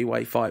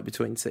 3-way fight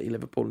between City,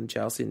 Liverpool and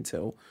Chelsea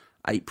until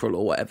April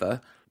or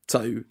whatever.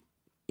 So,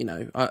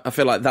 I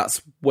feel like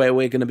that's where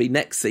we're going to be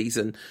next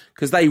season,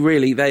 because they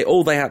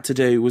all they had to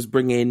do was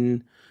bring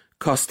in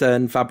Costa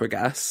and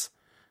Fabregas.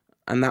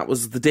 And that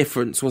was the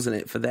difference, wasn't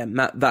it, for them?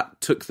 That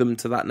took them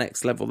to that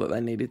next level that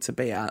they needed to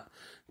be at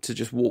to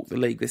just walk the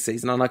league this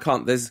season.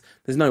 And there's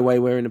no way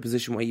we're in a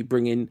position where you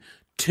bring in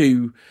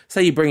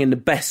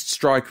the best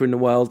striker in the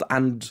world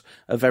and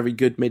a very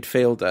good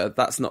midfielder.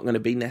 That's not going to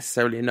be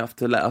necessarily enough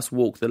to let us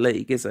walk the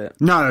league, is it?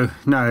 No.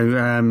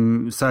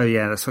 So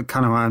yeah, that's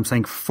kind of why I'm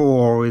saying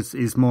 4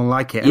 is more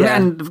like it. Yeah.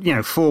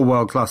 And 4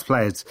 world-class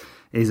players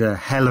is a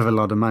hell of a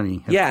lot of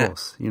money, of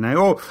course.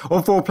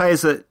 Or 4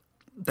 players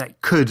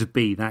that could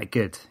be that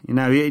good.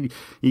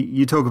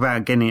 You talk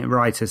about getting it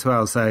right as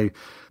well. So,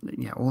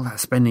 all that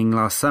spending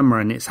last summer,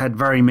 and it's had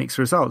very mixed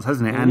results,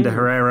 hasn't it? Ander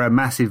Herrera,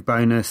 massive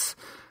bonus,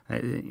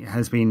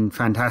 has been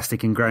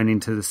fantastic and grown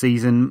into the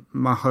season.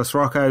 Marcos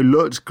Rocco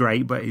looked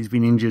great, but he's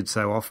been injured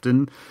so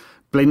often.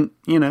 Blint,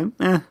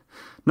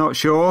 not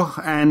sure.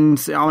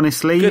 And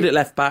honestly, good at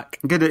left back.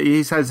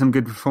 He's had some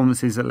good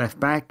performances at left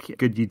back.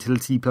 Good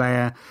utility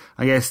player.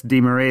 I guess Di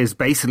Maria's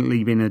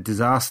basically been a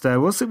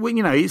disaster.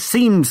 It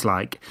seems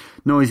like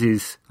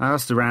noises. I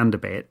asked around a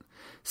bit.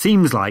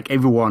 Seems like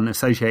everyone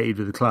associated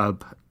with the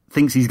club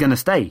thinks he's going to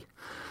stay.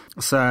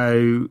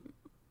 So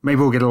maybe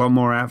we'll get a lot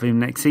more out of him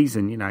next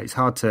season. It's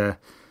hard to.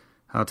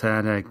 I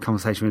had a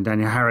conversation with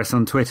Daniel Harris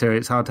on Twitter.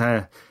 It's hard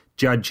to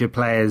judge a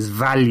player's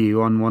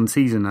value on one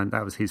season. And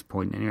that was his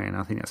point anyway, and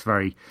I think that's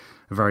a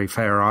very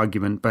fair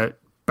argument. But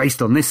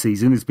based on this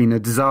season, it's been a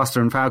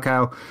disaster, and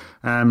Falcao,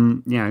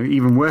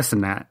 even worse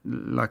than that.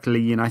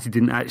 Luckily, United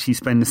didn't actually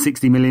spend the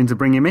 60 million to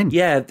bring him in.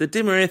 Yeah, the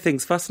Di Maria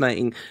thing's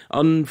fascinating.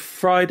 On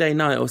Friday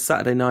night or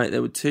Saturday night,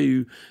 there were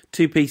two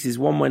pieces.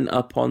 One went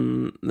up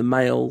on the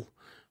Mail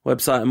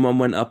website and one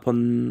went up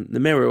on the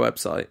Mirror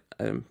website.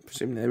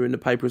 Presumably they were in the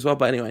paper as well.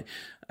 But anyway,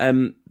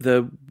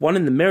 the one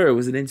in the Mirror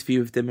was an interview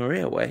with Di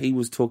Maria where he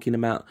was talking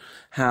about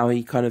how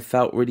he kind of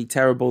felt really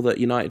terrible that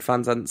United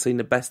fans hadn't seen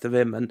the best of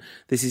him, and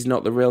this is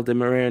not the real Di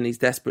Maria, and he's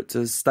desperate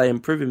to stay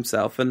and prove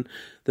himself. And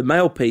the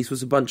Mail piece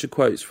was a bunch of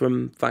quotes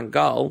from Van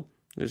Gaal,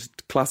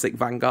 just classic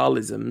Van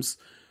Gaalisms.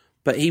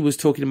 But he was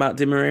talking about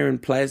Di Maria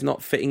and players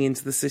not fitting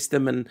into the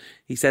system, and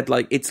he said,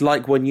 it's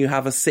like when you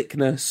have a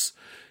sickness,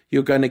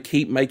 you're going to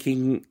keep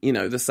making,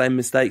 the same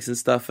mistakes and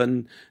stuff,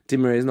 and Di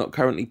Maria's not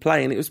currently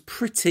playing. It was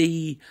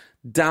pretty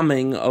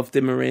damning of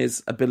Di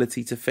Maria's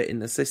ability to fit in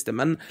the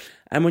system.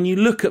 And when you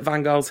look at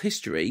Van Gaal's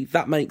history,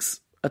 that makes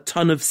a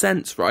ton of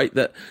sense, right?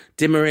 That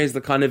Di Maria is the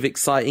kind of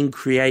exciting,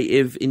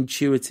 creative,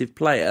 intuitive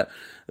player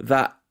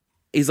that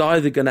is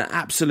either going to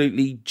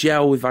absolutely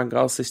gel with Van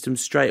Gaal's system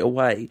straight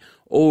away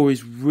or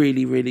is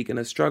really, really going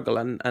to struggle.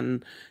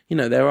 And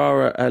there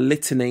are a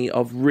litany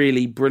of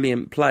really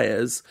brilliant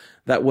players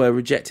that were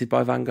rejected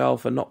by Van Gaal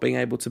for not being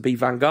able to be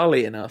Van Gaal-y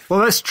enough.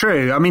 Well, that's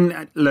true. I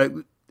mean,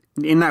 look,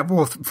 in that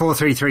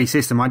 4-3-3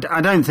 system, I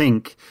don't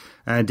think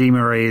Di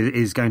Maria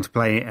is going to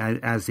play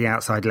as the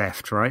outside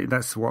left, right?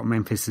 That's what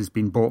Memphis has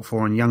been bought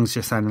for, and Young's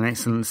just had an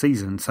excellent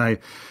season, so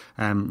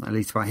at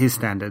least by his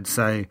standards.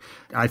 So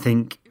I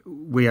think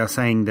we are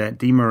saying that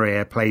Di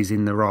Maria plays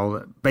in the role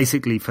that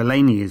basically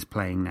Fellaini is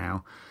playing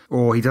now,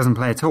 or he doesn't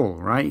play at all,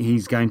 right?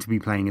 He's going to be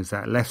playing as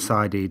that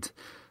left-sided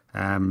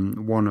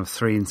one of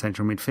 3 in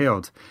central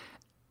midfield.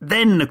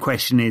 Then the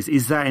question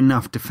is that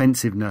enough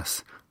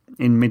defensiveness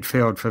in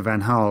midfield for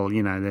Van Gaal?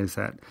 There's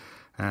that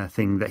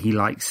thing that he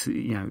likes,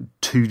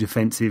 two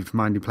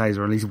defensive-minded players,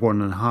 or at least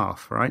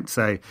 1.5, right?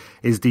 So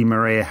is Di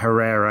Maria,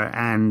 Herrera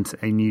and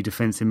a new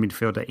defensive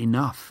midfielder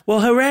enough? Well,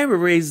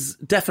 Herrera is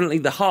definitely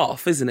the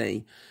half, isn't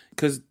he?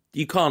 Because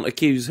you can't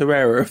accuse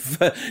Herrera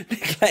of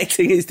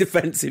neglecting his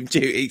defensive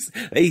duties.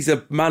 He's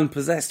a man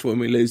possessed when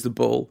we lose the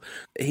ball.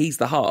 He's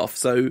the half.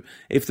 So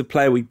if the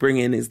player we bring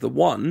in is the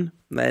one,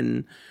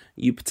 then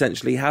you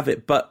potentially have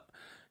it. But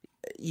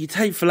you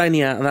take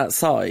Fellaini out of that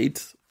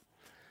side,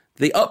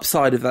 the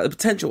upside of that, the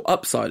potential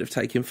upside of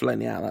taking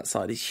Fellaini out of that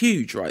side is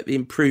huge, right? The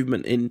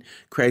improvement in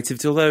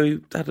creativity, although he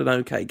had an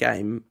okay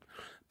game,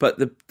 but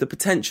the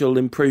potential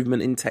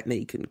improvement in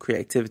technique and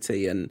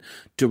creativity and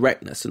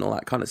directness and all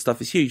that kind of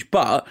stuff is huge.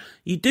 But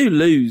you do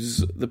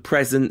lose the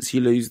presence, you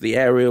lose the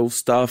aerial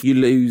stuff, you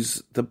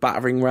lose the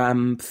battering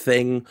ram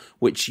thing,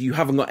 which you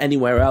haven't got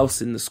anywhere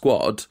else in the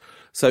squad.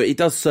 So it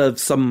does serve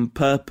some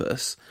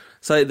purpose.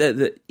 So that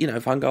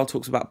Van Gaal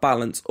talks about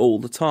balance all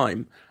the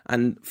time,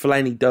 and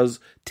Fellaini does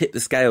tip the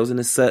scales in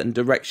a certain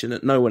direction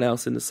that no one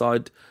else in the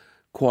side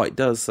quite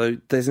does. So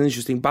there's an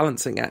interesting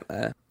balancing act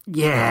there.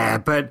 Yeah,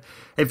 but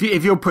if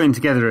you're putting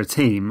together a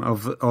team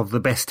of the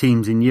best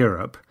teams in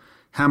Europe,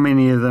 how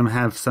many of them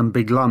have some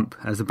big lump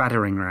as a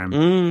battering ram?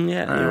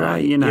 You're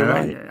right. You're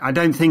right. I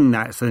don't think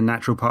that's a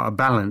natural part of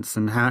balance.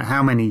 And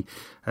how many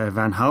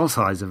Van Gaal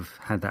sides have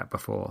had that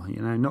before?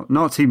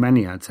 Not too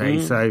many, I'd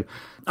say. So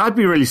I'd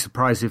be really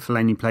surprised if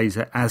Fellaini plays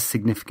as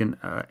significant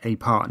a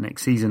part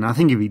next season. I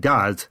think if he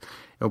does,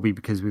 it'll be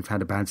because we've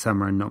had a bad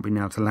summer and not been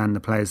able to land the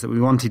players that we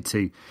wanted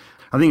to.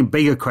 I think a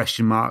bigger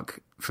question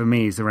mark for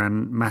me is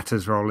around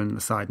Mata's role in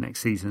the side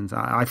next season.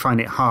 I find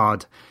it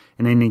hard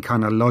in any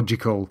kind of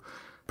logical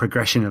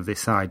progression of this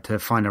side to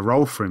find a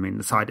role for him in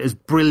the side, as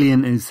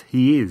brilliant as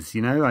he is.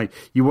 You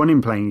want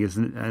him playing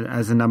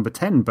as a number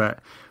 10, but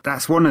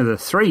that's one of the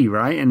three,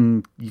 right?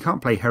 And you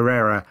can't play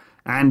Herrera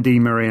and Di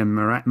Maria and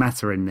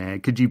Mata in there.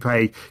 Could you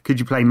play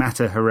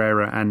Mata,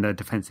 Herrera and a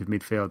defensive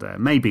midfielder?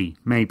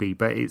 Maybe,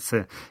 but it's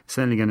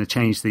certainly going to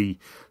change the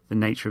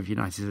nature of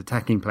United's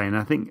attacking play. And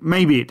I think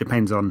maybe it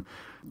depends on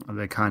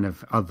the kind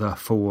of other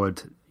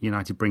forward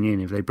United bring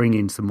in. If they bring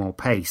in some more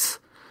pace,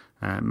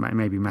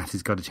 maybe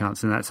Mata's got a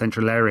chance in that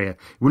central area.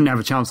 He wouldn't have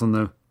a chance on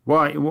the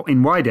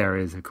wide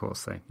areas, of course.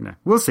 So,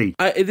 we'll see.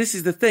 This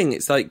is the thing.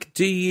 It's like,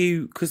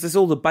 because there's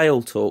all the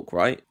Bale talk,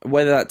 right?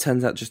 Whether that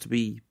turns out just to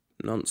be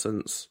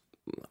nonsense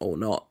or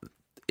not,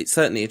 it's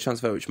certainly a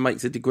transfer which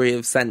makes a degree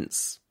of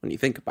sense when you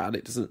think about it.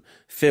 It doesn't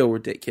feel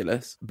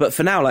ridiculous. But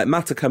for now, like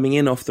Mata coming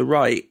in off the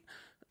right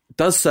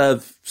does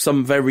serve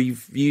some very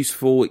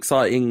useful,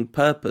 exciting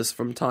purpose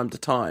from time to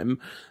time,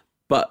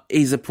 but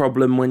is a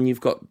problem when you've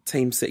got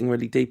teams sitting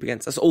really deep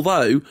against us.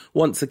 Although,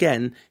 once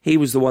again, he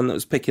was the one that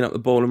was picking up the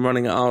ball and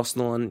running at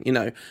Arsenal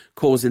and,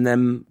 causing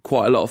them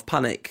quite a lot of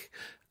panic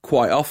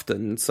quite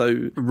often.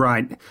 So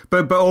right.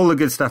 But all the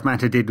good stuff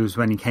Mata did was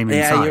when he came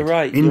inside. Yeah, you're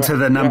right. Into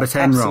the number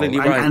 10 role.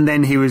 Right. And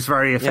then he was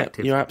very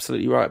effective. Yeah, you're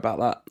absolutely right about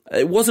that.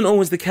 It wasn't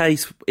always the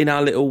case in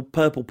our little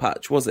purple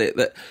patch, was it?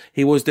 That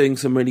he was doing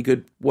some really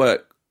good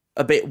work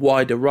a bit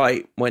wider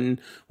right when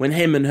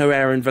him and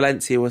Herrera and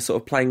Valencia were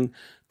sort of playing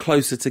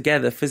closer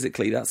together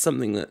physically. That's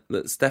something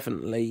that's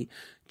definitely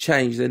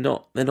changed. They're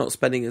not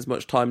spending as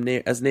much time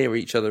near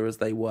each other as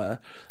they were.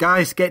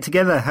 Guys, get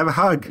together, have a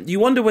hug. You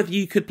wonder whether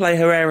you could play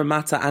Herrera,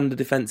 Mata and a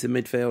defensive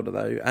midfielder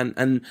though,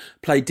 and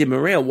play Di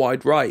Maria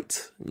wide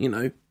right.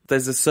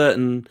 There's a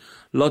certain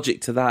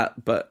logic to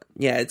that, but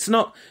yeah, it's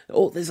not.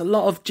 There's a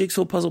lot of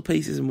jigsaw puzzle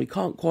pieces, and we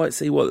can't quite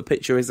see what the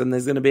picture is. And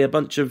there's going to be a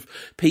bunch of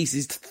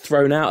pieces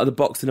thrown out of the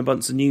box and a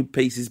bunch of new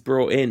pieces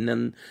brought in,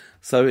 and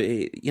so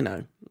it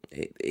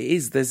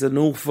is. There's an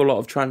awful lot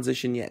of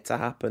transition yet to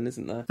happen,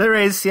 isn't there? There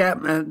is, yeah.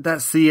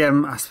 That's the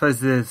I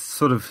suppose the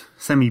sort of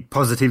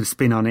semi-positive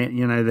spin on it.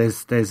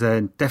 There's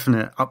a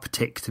definite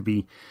uptick to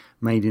be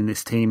made in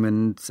this team,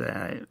 and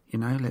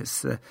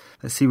let's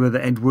see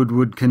whether Ed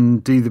Woodward can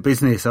do the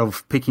business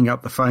of picking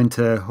up the phone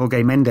to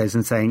Jorge Mendes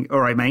and saying, "All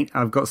right, mate,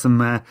 I've got some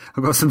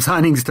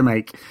signings to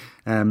make."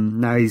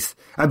 Now he's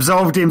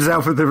absolved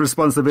himself of the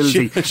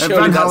responsibility.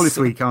 Van Gaal this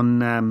week on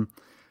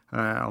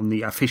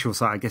the official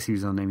site, I guess he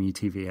was on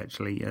MUTV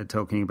actually,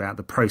 talking about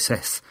the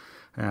process.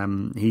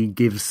 He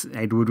gives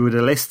Ed Woodward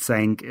a list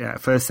saying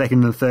first,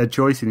 second, and third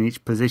choice in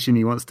each position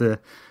he wants to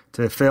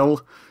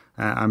fill.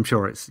 I'm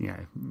sure it's,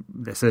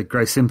 there's a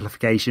gross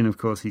simplification. Of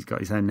course, he's got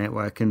his own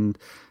network, and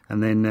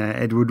then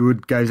Ed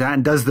Woodward goes out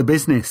and does the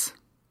business.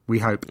 We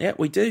hope. Yeah,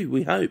 we do.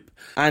 We hope.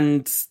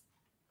 And, it's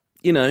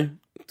a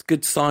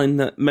good sign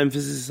that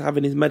Memphis is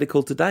having his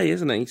medical today,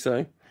 isn't he?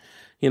 So,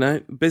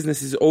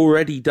 business is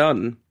already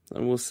done.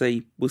 And we'll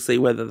see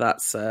whether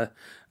that's a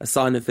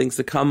sign of things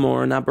to come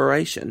or an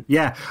aberration.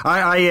 Yeah,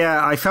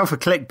 I fell for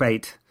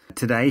clickbait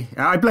today.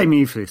 I blame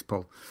you for this,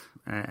 Paul.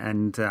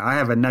 and I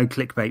have a no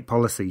clickbait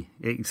policy,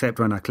 except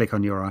when I click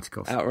on your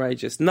articles.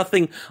 Outrageous.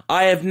 Nothing.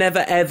 I have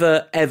never,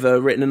 ever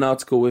written an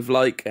article with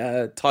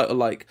title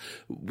like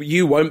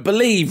 "You won't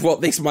believe what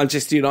this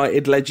Manchester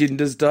United legend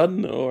has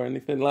done" or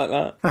anything like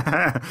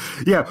that.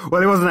 Yeah,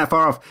 well, it wasn't that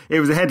far off. It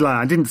was a headline.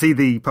 I didn't see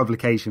the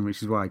publication,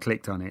 which is why I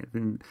clicked on it.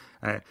 And,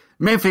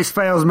 Memphis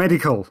fails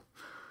medical,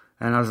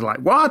 and I was like,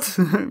 "What?"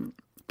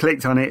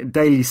 Clicked on it.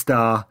 Daily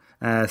Star.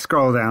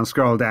 Scroll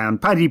down.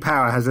 Paddy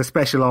Power has a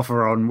special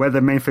offer on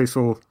whether Memphis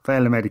will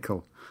fail a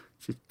medical.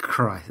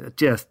 Christ,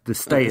 just the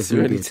state It's of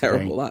really media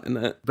terrible, today. that,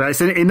 isn't it? But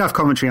it's enough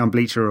commentary on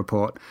Bleacher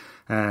Report.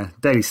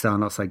 Daily Star,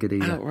 not so good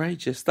either.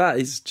 Outrageous.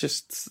 That's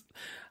just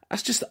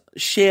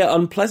sheer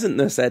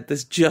unpleasantness, Ed.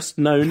 There's just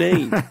no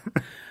need.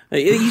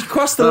 You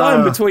crossed the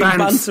line between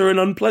banter and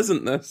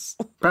unpleasantness.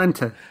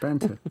 Banter.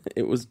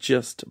 It was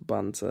just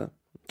banter.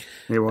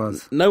 It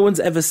was. No one's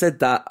ever said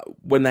that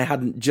when they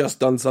hadn't just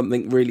done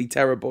something really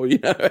terrible, you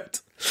know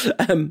it.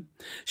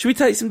 Should we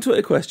take some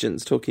Twitter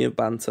questions, talking of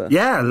banter?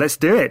 Yeah, let's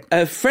do it.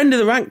 A friend of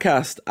the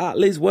Rantcast,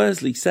 @Liz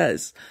Worsley,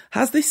 says,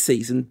 has this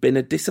season been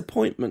a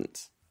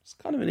disappointment? It's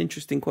kind of an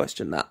interesting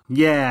question, that.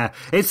 Yeah,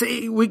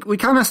 we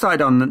kind of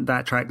started on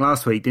that track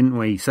last week, didn't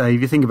we? So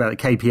if you think about the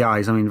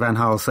KPIs, I mean, Van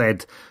Gaal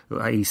said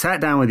he sat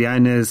down with the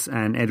owners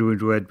and Ed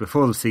Woodward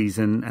before the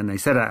season, and they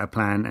set out a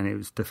plan, and it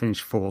was to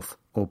finish fourth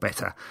or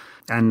better.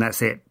 And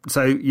that's it.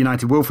 So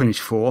United will finish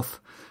fourth.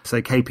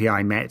 So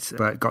KPI met,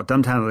 but got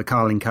dumped out of the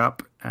Carling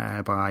Cup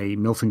by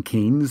Milton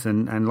Keynes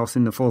and lost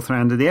in the fourth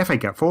round of the FA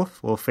Cup. Fourth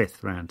or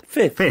fifth round?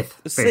 Sixth.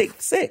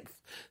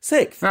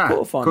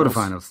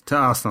 Quarterfinals to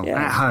Arsenal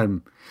at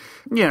home.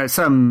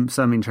 Some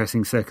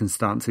interesting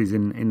circumstances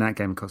in that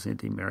game. Of course,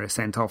 Di Maria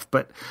sent off,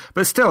 but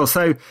still.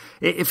 So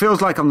it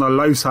feels like on the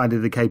low side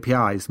of the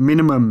KPIs,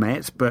 minimum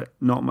met, but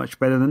not much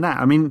better than that.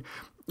 I mean,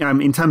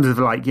 in terms of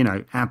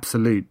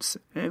absolutes,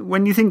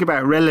 when you think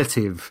about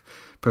relative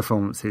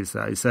performances,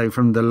 though, so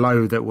from the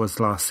low that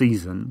was last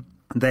season,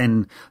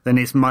 then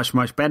it's much,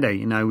 much better.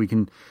 We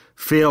can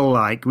feel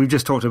like we've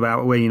just talked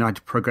about where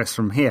United progress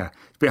from here.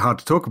 It's a bit hard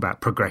to talk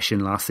about progression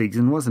last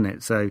season, wasn't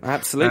it? So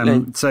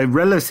absolutely. So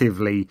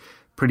relatively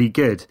pretty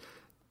good.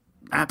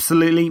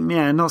 Absolutely,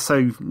 yeah, not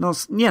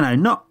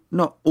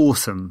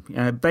awesome.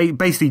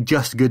 Basically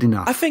just good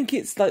enough. I think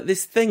it's like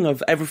this thing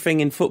of everything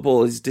in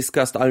football is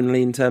discussed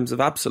only in terms of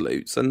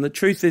absolutes. And the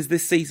truth is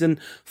this season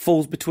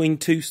falls between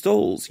two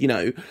stools.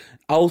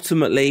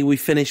 Ultimately we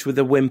finish with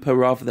a whimper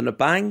rather than a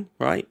bang,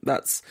 right?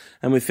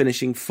 And we're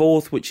finishing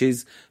fourth, which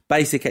is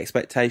basic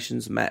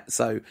expectations met.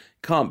 So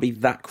can't be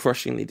that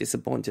crushingly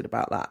disappointed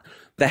about that.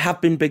 There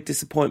have been big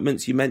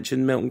disappointments. You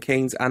mentioned Milton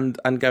Keynes and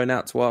going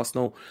out to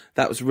Arsenal.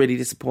 That was really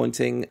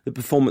disappointing. The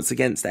performance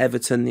against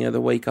Everton the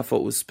other week I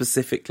thought was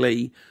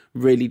specifically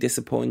really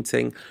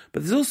disappointing.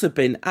 But there's also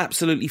been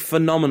absolutely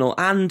phenomenal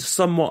and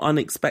somewhat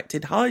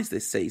unexpected highs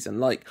this season.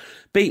 Like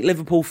beat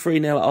Liverpool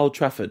 3-0 at Old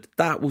Trafford.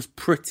 That was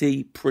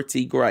pretty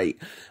great.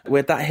 We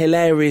had that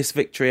hilarious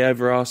victory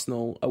over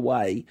Arsenal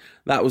away.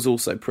 That was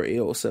also pretty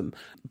awesome.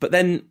 But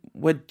then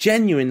we're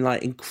genuine,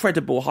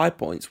 incredible high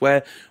points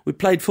where we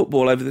played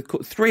football over the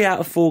 3 out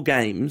of 4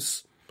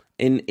 games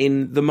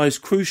in the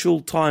most crucial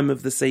time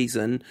of the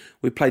season.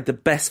 We played the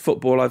best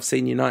football I've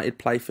seen United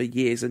play for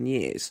years and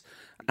years.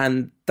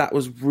 And that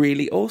was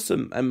really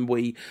awesome. And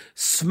we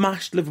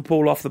smashed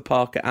Liverpool off the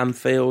park at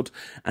Anfield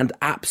and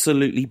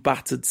absolutely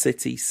battered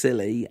City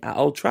silly at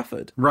Old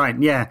Trafford. Right,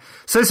 yeah.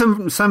 So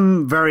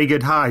some very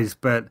good highs,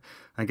 but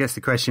I guess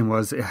the question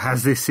was,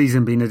 has this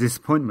season been a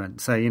disappointment?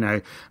 So,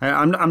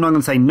 I'm not going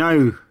to say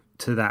no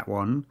to that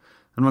one.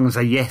 I'm not going to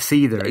say yes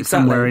either. Exactly.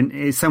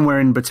 It's somewhere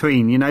in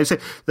between, So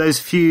those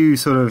few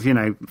sort of,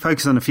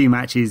 focus on a few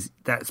matches,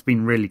 that's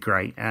been really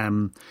great.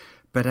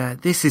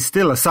 But this is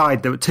still a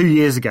side that 2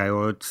 years ago,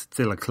 or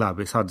still a club,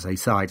 it's hard to say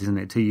side, isn't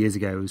it? 2 years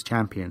ago it was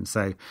champion,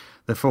 so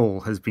the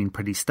fall has been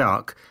pretty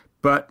stark,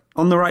 but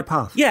on the right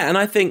path. Yeah, and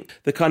I think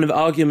the kind of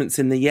arguments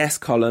in the yes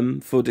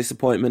column for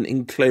disappointment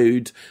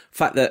include the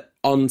fact that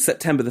on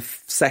September the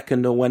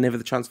 2nd or whenever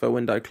the transfer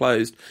window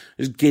closed, I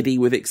was giddy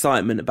with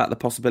excitement about the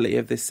possibility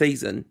of this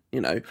season.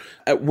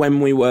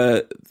 When we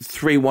were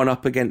 3-1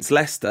 up against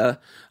Leicester,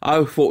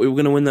 I thought we were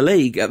going to win the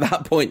league at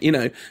that point,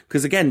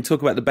 because again,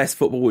 talk about the best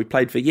football we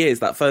played for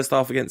years. That first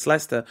half against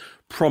Leicester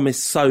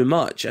promised so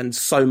much, and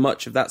so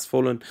much of that's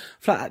fallen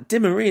flat. Di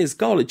Maria's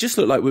goal, it just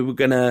looked like we were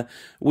going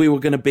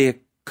to be a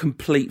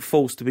complete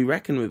force to be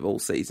reckoned with all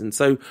season.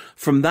 So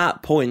from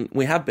that point,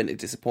 we have been a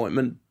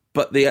disappointment.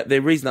 But the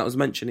reason I was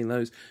mentioning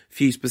those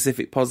few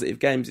specific positive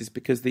games is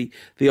because the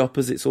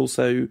opposites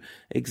also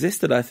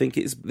existed. I think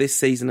this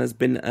season has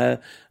been a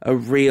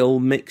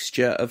real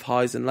mixture of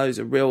highs and lows,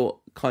 a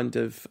real kind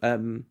of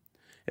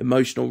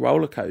emotional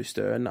roller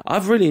coaster. And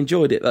I've really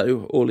enjoyed it,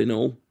 though, all in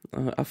all.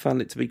 I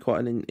found it to be quite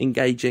an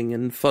engaging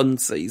and fun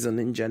season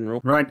in general.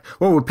 Right.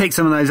 Well, we'll pick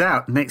some of those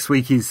out. Next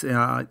week is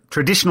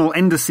traditional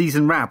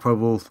end-of-season wrap, where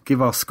we'll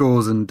give our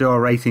scores and do our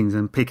ratings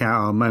and pick out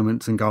our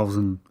moments and goals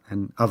and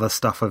other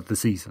stuff of the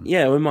season.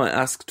 Yeah, we might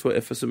ask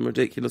Twitter for some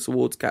ridiculous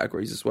awards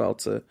categories as well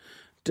to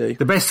do.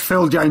 The best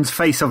Phil Jones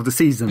face of the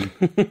season.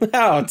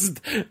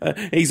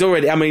 He's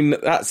already, I mean,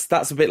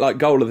 that's a bit like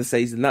goal of the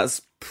season.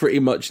 That's pretty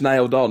much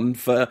nailed on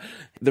for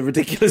the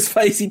ridiculous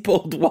face he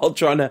pulled while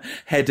trying to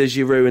head a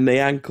Giroud in the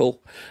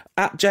ankle.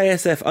 At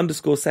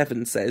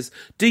JSF_7 says,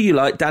 do you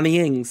like Danny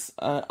Ings?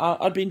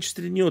 I'd be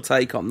interested in your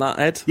take on that,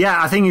 Ed.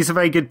 Yeah, I think he's a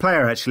very good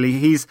player,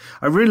 actually.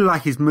 I really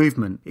like his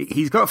movement.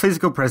 He's got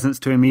physical presence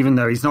to him, even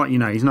though he's not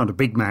a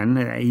big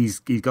man. He's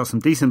got some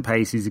decent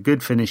pace. He's a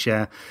good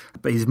finisher,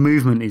 but his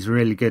movement is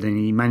really good, and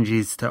he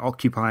manages to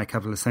occupy a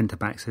couple of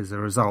centre-backs as a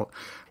result.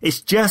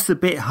 It's just a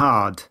bit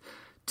hard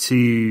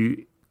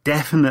to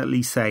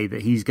definitely say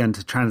that he's going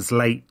to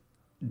translate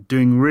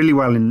doing really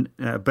well in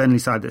Burnley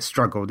side that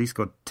struggled. He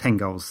scored 10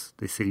 goals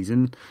this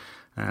season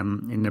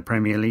in the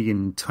Premier League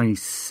in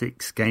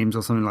 26 games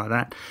or something like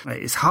that.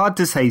 It's hard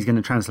to say he's going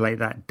to translate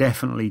that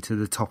definitely to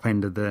the top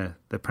end of the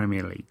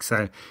Premier League.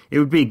 So it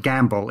would be a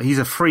gamble. He's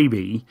a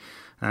freebie.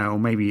 Or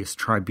maybe it's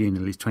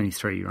tribunal, he's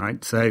 23,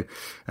 right? So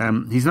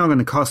he's not going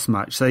to cost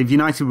much. So if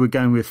United were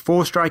going with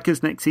 4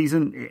 strikers next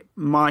season, it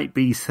might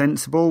be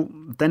sensible.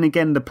 Then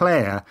again, the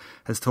player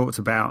has talked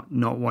about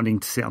not wanting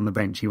to sit on the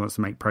bench. He wants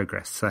to make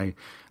progress. So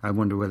I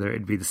wonder whether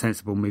it'd be the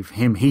sensible move for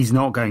him. He's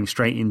not going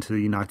straight into the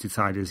United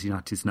side as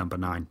United's number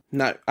 9.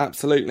 No,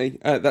 absolutely.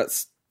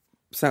 That's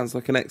sounds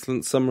like an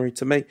excellent summary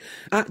to me.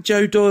 At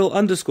Joe Doyle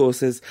 _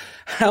 says,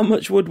 how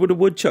much wood would a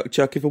woodchuck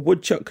chuck if a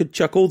woodchuck could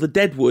chuck all the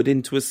dead wood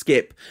into a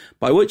skip?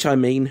 By which I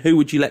mean, who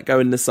would you let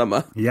go in the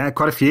summer? Yeah,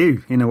 quite a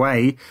few, in a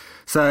way.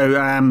 So,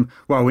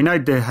 we know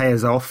De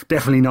Gea's off.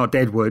 Definitely not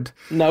dead wood.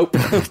 Nope.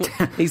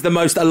 He's the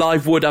most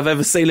alive wood I've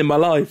ever seen in my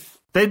life.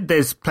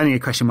 There's plenty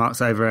of question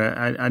marks over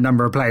a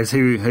number of players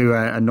who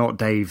are not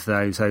Dave,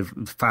 though. So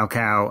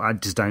Falcao, I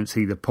just don't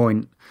see the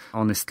point,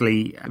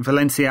 honestly.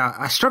 Valencia,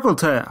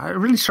 I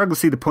really struggle to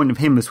see the point of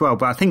him as well.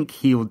 But I think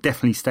he'll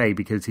definitely stay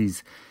because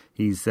he's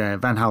Van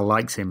Gaal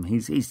likes him.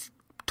 He's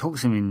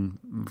talks him in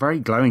very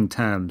glowing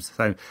terms.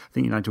 So I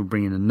think United will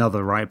bring in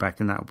another right back,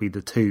 and that will be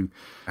the 2.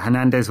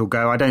 Hernandez will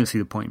go. I don't see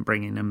the point in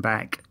bringing him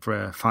back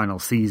for a final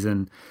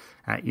season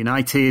at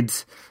United.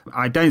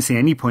 I don't see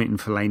any point in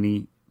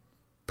Fellaini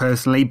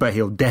personally, but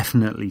he'll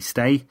definitely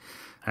stay.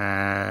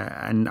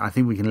 And I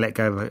think we can let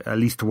go of at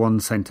least one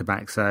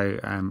centre-back. So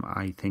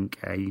I think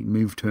a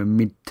move to a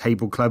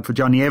mid-table club for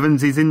Johnny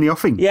Evans is in the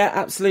offing. Yeah,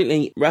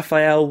 absolutely.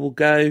 Raphael will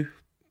go.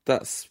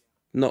 That's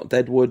not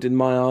dead wood in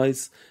my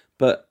eyes.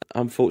 But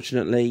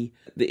unfortunately,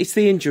 it's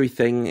the injury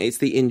thing. It's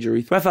the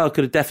injury. Raphael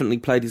could have definitely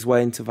played his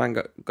way into Van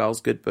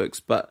Gaal's good books,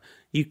 but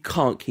you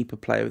can't keep a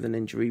player with an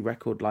injury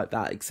record like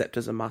that except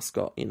as a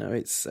mascot. You know,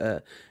 it's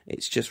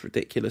just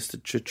ridiculous to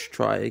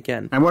try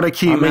again. And what a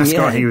cute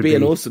mascot he would be.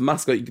 An awesome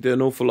mascot. You could do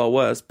an awful lot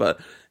worse,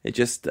 but it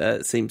just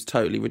seems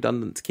totally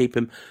redundant to keep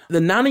him.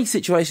 The Nani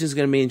situation is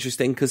going to be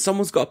interesting because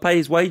someone's got to pay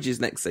his wages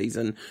next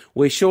season.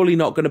 We're surely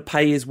not going to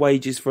pay his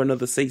wages for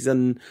another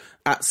season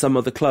at some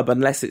other club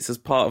unless it's as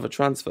part of a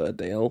transfer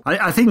deal.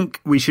 I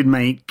think we should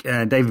make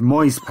David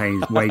Moyes pay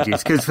his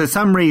wages because for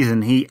some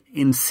reason he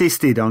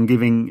insisted on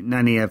giving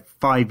Nani a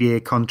 5-year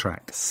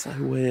contract. So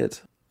weird.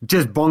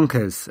 Just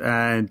bonkers.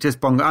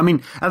 I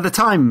mean, at the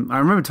time, I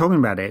remember talking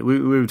about it. We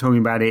were talking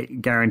about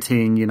it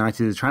guaranteeing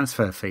United a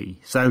transfer fee.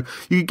 So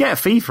you could get a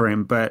fee for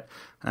him, but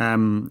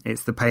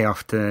it's the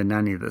payoff to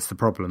Nani that's the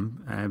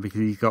problem because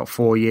he's got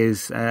 4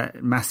 years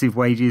massive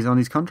wages on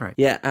his contract.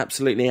 Yeah,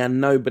 absolutely.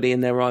 And nobody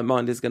in their right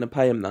mind is going to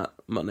pay him that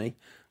money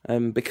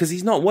because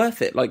he's not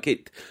worth it.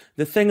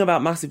 The thing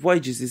about massive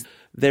wages is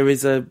there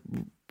is a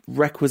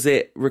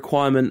requisite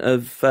requirement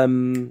of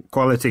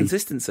quality,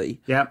 consistency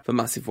for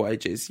massive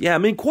wages. Yeah, I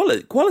mean,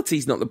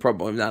 quality's not the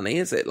problem with Nani,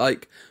 is it?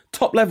 Like,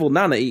 top level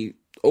Nani,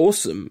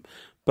 awesome,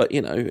 but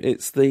you know,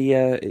 it's the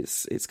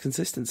it's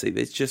consistency.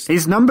 It's just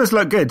his numbers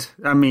look good.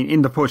 I mean,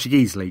 in the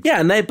Portuguese league,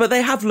 yeah, but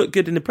they have looked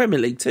good in the Premier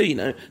League too. You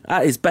know,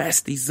 at his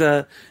best, he's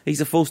a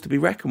force to be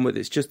reckoned with.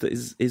 It's just that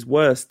his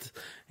worst,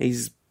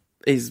 he's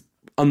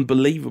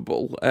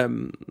unbelievable.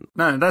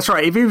 No, that's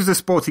right. If he was a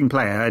Sporting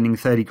player earning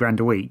 30 grand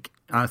a week,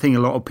 I think a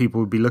lot of people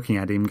would be looking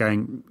at him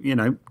going, you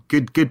know,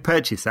 good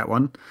purchase, that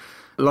one.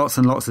 Lots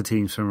and lots of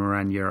teams from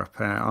around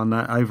Europe on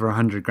over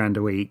 100 grand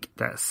a week.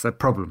 That's a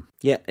problem.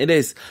 Yeah, it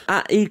is.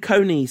 At E.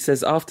 Coney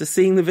says, after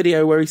seeing the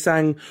video where he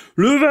sang,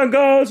 "Le Van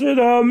Gaal's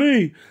without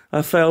me,"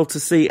 I failed to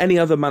see any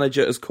other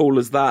manager as cool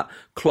as that,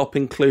 Klopp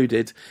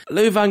included.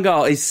 Louis van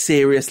Gaal is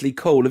seriously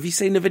cool. Have you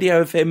seen the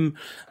video of him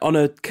on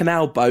a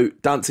canal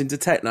boat dancing to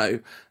techno?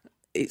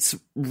 It's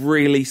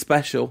really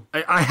special.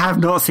 I have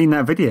not seen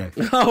that video.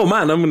 Oh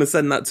man, I'm going to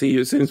send that to you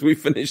as soon as we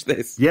finish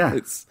this. Yeah.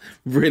 It's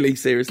really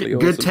seriously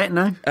awesome. Good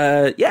techno?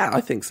 Yeah,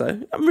 I think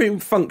so. I mean,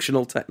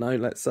 functional techno,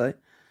 let's say.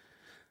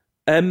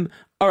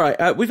 All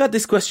right, we've had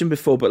this question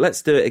before, but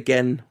let's do it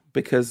again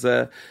because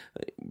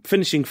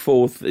finishing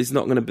fourth is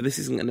not going to be. This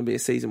isn't going to be a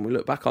season we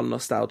look back on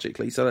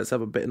nostalgically. So let's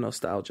have a bit of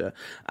nostalgia.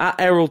 At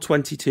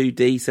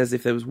Errol22D says,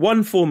 if there was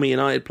one former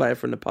United player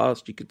from the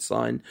past you could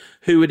sign,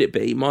 who would it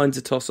be? Mine's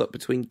a toss-up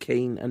between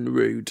Keane and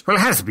Rude. Well,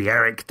 it has to be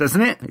Eric,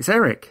 doesn't it? It's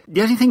Eric.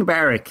 The only thing about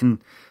Eric, and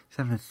just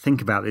having to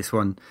think about this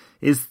one,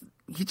 is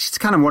you just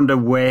kind of wonder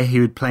where he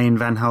would play in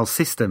Van Gaal's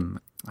system.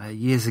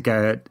 years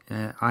ago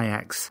at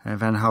Ajax.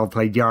 Van Gaal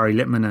played Jari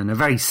Litmanen, a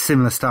very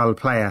similar style of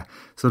player,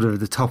 sort of at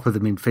the top of the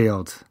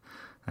midfield,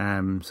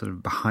 sort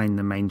of behind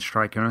the main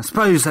striker. And I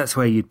suppose that's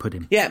where you'd put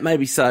him. Yeah,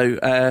 maybe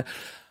so.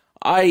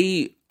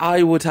 I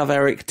would have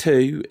Eric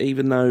too,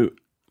 even though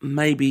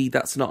maybe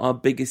that's not our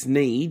biggest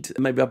need.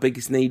 Maybe our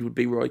biggest need would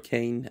be Roy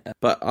Keane.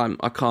 But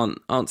I can't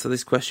answer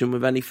this question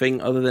with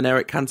anything other than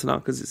Eric Cantona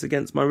because it's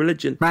against my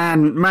religion.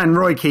 Man,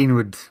 Roy Keane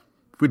would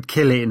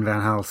kill it in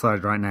Van Gaal's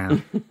side right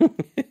now.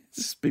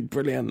 Just be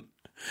brilliant.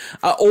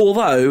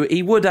 Although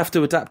he would have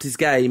to adapt his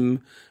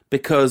game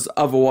because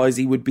otherwise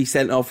he would be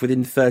sent off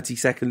within 30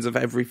 seconds of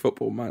every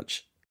football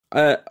match.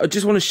 I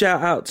just want to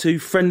shout out to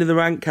friend of the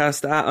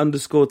Rantcast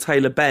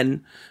 @_Taylor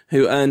Ben,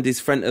 who earned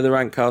his friend of the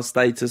Rantcast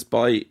status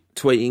by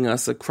tweeting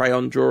us a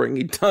crayon drawing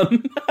he'd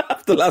done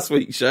after last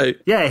week's show.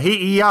 Yeah,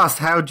 he asked,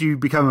 how do you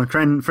become a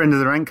friend of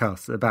the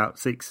Rantcast about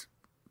six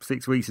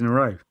weeks in a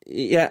row?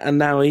 Yeah, and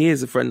now he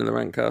is a friend of the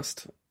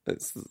Rantcast.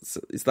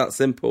 It's that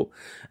simple.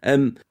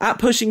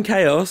 @Pushing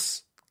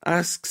Chaos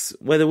asks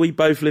whether we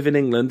both live in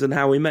England and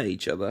how we met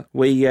each other.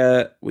 We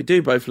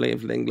do both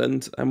live in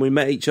England, and we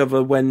met each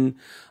other when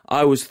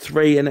I was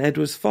 3 and Ed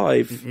was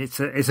 5. It's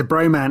a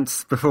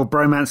bromance before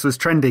bromance was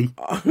trendy.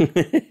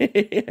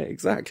 Yeah,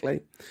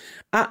 exactly.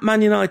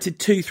 @Man United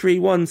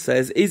 231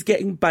 says, "Is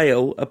getting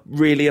Bale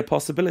really a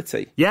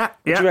possibility?" Yeah.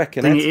 What do you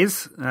reckon, I think Ed? it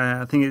is.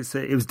 I think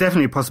it was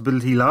definitely a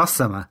possibility last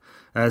summer.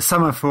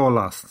 Summer before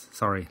last.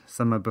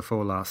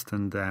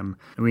 And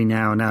we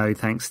now know,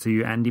 thanks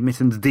to Andy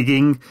Mitten's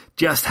digging,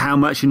 just how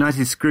much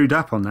United screwed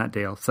up on that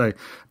deal. So,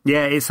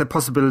 yeah, it's a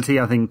possibility.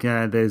 I think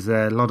there's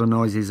a lot of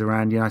noises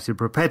around United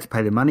prepared to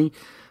pay the money.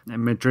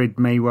 And Madrid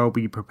may well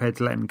be prepared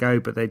to let him go,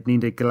 but they'd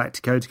need a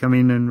Galactico to come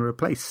in and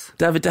replace.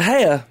 David De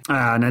Gea.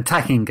 An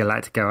attacking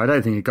Galactico. I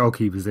don't think a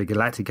goalkeeper's a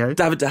Galactico.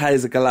 David De Gea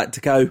is a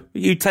Galactico.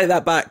 You take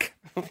that back.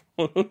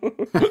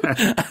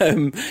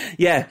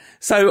 Yeah,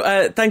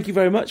 so thank you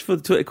very much for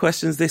the Twitter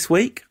questions this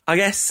week. I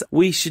guess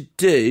we should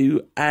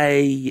do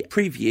a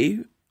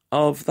preview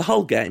of the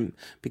whole game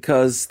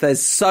because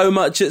there's so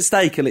much at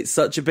stake and it's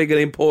such a big and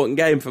important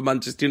game for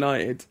Manchester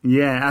United.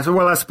 Yeah, I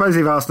suppose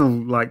if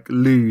Arsenal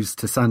lose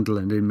to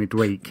Sunderland in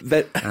midweek,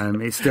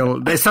 it's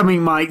still there's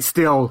something might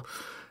still.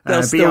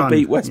 They'll still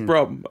beat West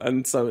Brom,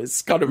 and so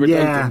it's kind of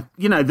redundant.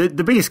 Yeah,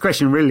 the biggest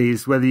question really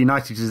is whether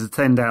United should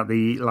send out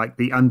the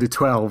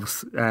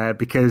under-12s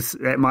because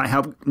it might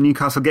help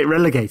Newcastle get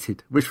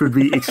relegated, which would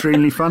be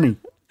extremely funny.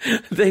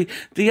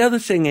 The other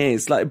thing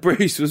is,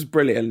 Bruce was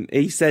brilliant.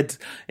 He said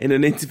in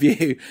an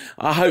interview,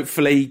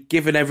 hopefully,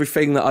 given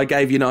everything that I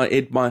gave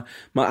United, my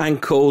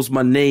ankles,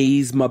 my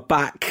knees, my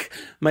back,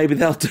 maybe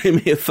they'll do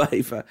me a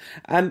favour.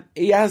 And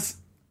he has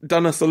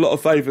done us a lot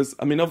of favours.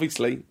 I mean,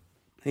 obviously,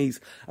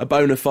 he's a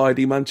bona fide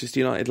Manchester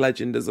United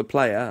legend as a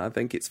player. I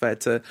think it's fair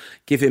to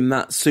give him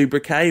that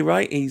sobriquet,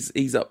 right?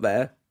 He's up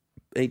there.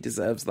 He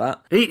deserves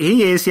that.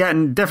 He is, yeah,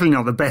 and definitely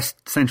not the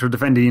best central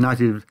defender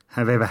United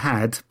have ever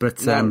had.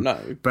 But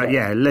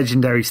yeah,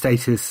 legendary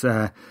status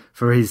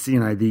for his,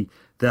 the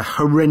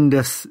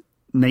horrendous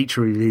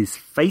nature of his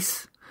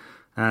face.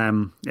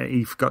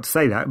 He forgot to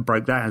say that,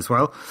 broke that as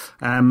well,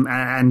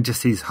 and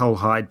just his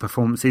wholehearted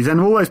performances and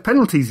all those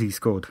penalties he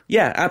scored.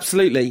 Yeah,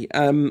 absolutely,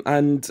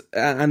 and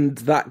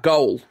that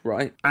goal,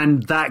 right?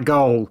 And that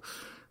goal,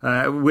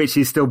 which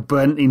is still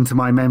burnt into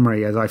my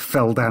memory as I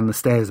fell down the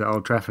stairs at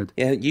Old Trafford.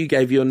 Yeah, you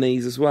gave your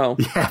knees as well.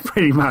 Yeah,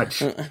 pretty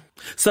much.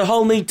 So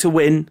Hull need to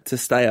win to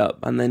stay up,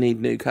 and they need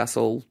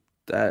Newcastle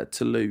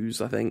to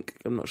lose, I think.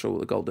 I'm not sure what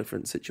the goal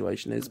difference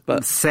situation is,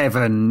 but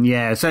 7,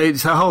 yeah. So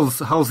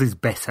Hull's is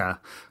better.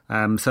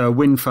 So a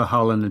win for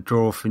Hull and a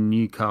draw for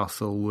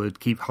Newcastle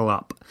would keep Hull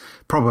up,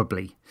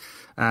 probably.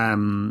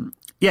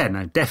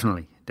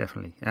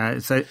 Definitely.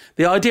 So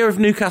the idea of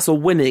Newcastle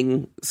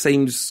winning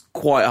seems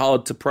quite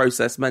hard to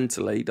process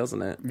mentally,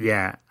 doesn't it?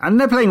 Yeah, and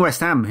they're playing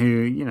West Ham,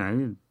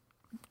 who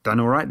done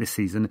all right this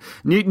season.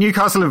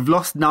 Newcastle have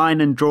lost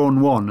 9 and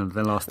drawn 1 of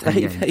the last 10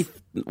 games.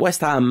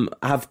 West Ham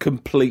have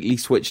completely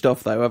switched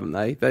off, though, haven't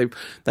they?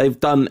 They've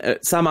done.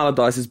 Sam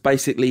Allardyce has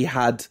basically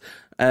had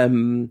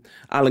Alan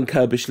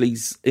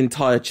Kirbishley's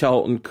entire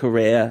Charlton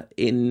career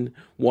in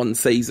one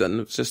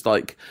season. It's just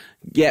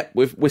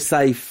we're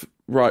safe.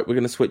 Right, we're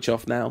going to switch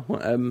off now.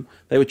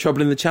 They were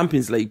troubling the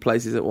Champions League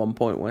places at one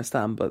point, West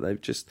Ham, but they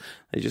just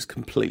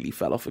completely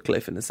fell off a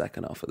cliff in the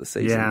second half of the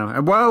season. Yeah,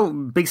 well,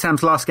 Big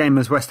Sam's last game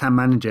as West Ham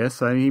manager,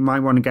 so he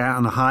might want to get out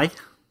on a high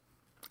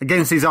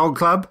against his old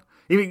club.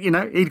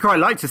 He'd quite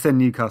like to send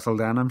Newcastle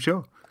down, I'm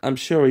sure. I'm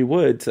sure he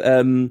would.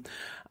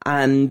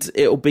 And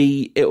it'll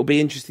be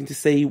interesting to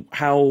see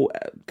how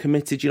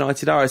committed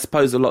United are. I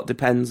suppose a lot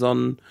depends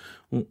on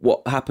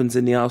what happens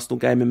in the Arsenal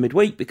game in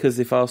midweek, because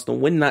if Arsenal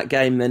win that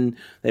game, then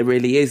there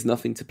really is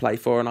nothing to play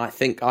for, and I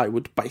think I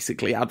would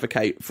basically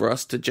advocate for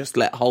us to just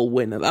let Hull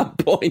win at that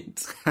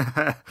point.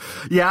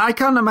 Yeah, I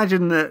can't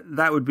imagine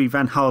that would be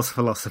Van Gaal's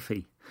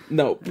philosophy.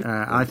 Nope.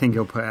 I think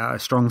he'll put out a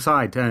strong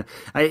side.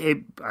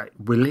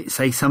 Will it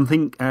say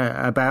something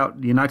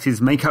about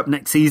United's makeup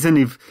next season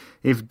if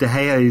De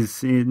Gea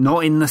is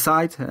not in the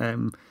side?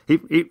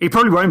 He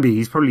probably won't be.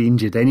 He's probably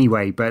injured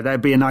anyway, but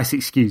that'd be a nice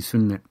excuse,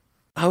 wouldn't it?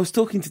 I was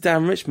talking to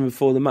Dan Richmond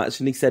before the match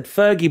and he said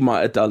Fergie might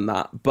have done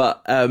that,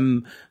 but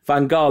Van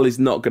Gaal is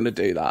not going to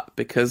do that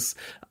because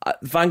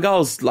Van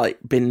Gaal's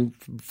been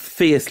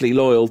fiercely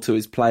loyal to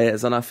his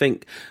players, and I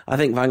think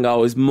Van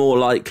Gaal is more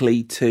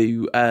likely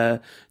to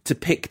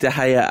pick De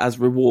Gea as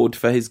reward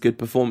for his good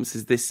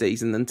performances this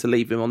season than to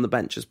leave him on the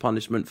bench as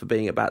punishment for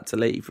being about to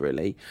leave,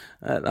 really.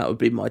 That would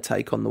be my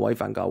take on the way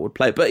Van Gaal would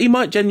play. But he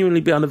might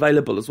genuinely be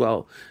unavailable as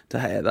well, De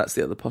Gea. That's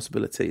the other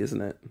possibility,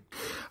 isn't it?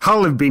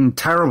 Hull have been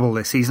terrible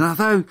this season,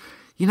 although,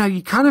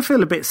 you kind of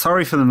feel a bit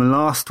sorry for them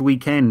last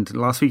weekend,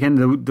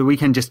 the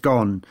weekend just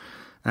gone.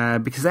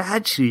 Because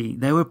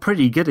they were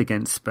pretty good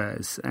against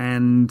Spurs,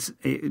 and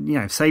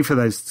save for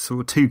those sort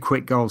of 2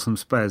 quick goals from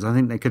Spurs, I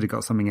think they could have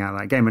got something out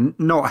of that game, and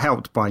not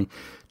helped by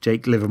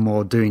Jake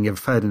Livermore doing a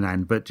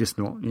Ferdinand, but just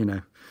not,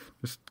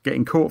 just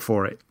getting caught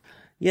for it.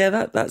 Yeah,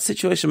 that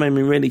situation made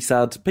me really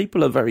sad.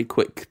 People are very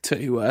quick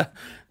to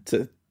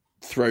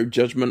throw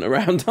judgment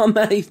around, aren't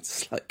they?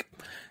 It's like,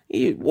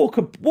 you walk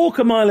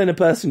a mile in a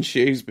person's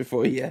shoes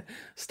before you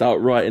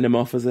start writing him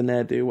off as a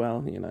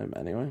ne'er-do-well,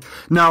 anyway.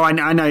 No, I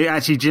know.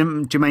 Actually,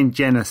 Jermaine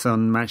Jenas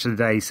on Match of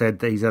the Day said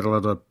that he's had a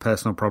lot of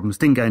personal problems.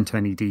 Didn't go into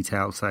any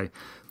detail, so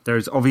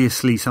there's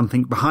obviously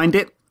something behind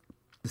it.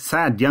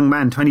 Sad young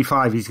man,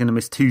 25, he's going to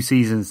miss 2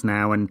 seasons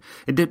now, and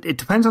it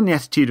depends on the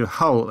attitude of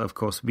Hull, of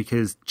course,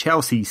 because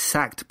Chelsea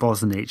sacked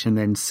Bosnich and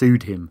then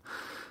sued him.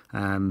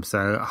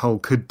 So Hull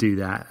could do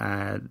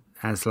that.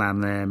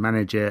 Aslam,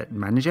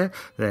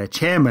 their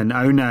chairman,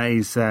 owner,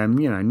 is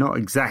not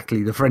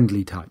exactly the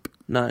friendly type.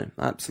 No,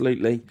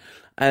 absolutely.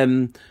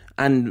 And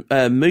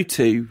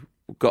Mutu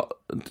got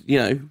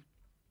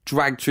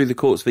dragged through the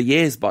courts for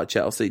years by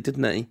Chelsea,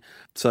 didn't he?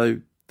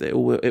 So it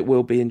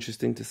will be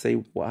interesting to see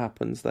what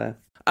happens there.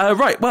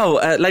 Right, well,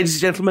 ladies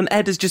and gentlemen,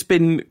 Ed has just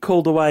been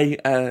called away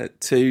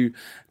to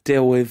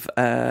deal with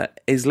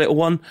his little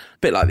one. A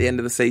bit like the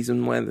end of the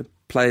season where the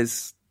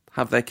players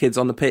have their kids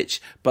on the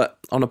pitch, but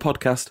on a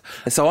podcast.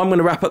 So I'm going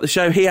to wrap up the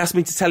show. He asked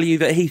me to tell you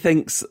that he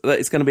thinks that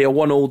it's going to be a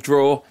 1-1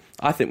 draw.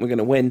 I think we're going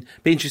to win.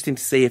 Be interesting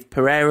to see if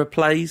Pereira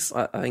plays.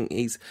 I think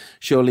he's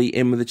surely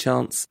in with a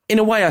chance. In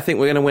a way, I think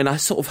we're going to win. I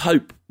sort of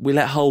hope we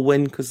let Hull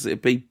win because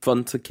it'd be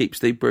fun to keep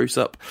Steve Bruce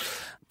up.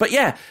 But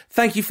yeah,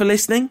 thank you for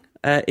listening.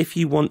 If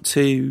you want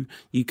to,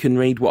 you can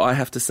read what I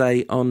have to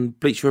say on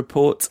Bleacher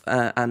Report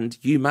and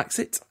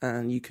UMaxit,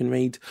 and you can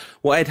read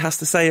what Ed has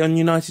to say on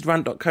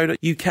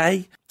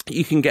unitedrant.co.uk.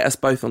 You can get us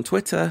both on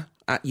Twitter,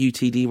 at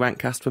UTD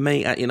Rantcast for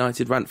me, at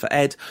United Rant for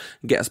Ed.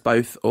 Get us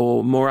both,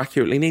 or more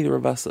accurately, neither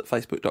of us, at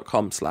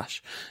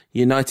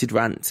facebook.com/United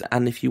Rant.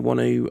 And if you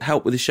want to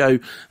help with the show,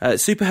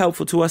 it's super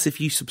helpful to us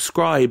if you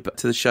subscribe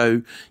to the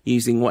show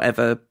using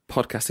whatever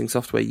podcasting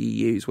software you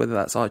use, whether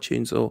that's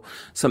iTunes or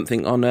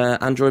something on an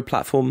Android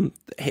platform.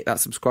 Hit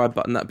that subscribe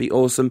button, that'd be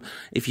awesome.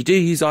 If you do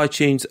use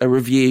iTunes, a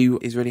review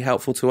is really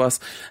helpful to us.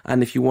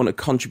 And if you want to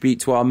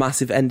contribute to our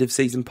massive end of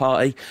season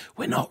party,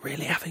 we're not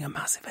really having a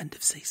massive end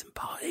of season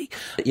party,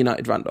 at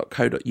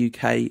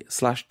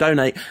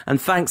unitedrant.co.uk/donate. And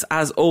thanks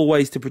as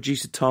always to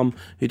producer Tom,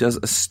 who does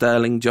a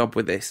sterling job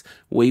with this.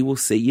 We will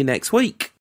see you next week.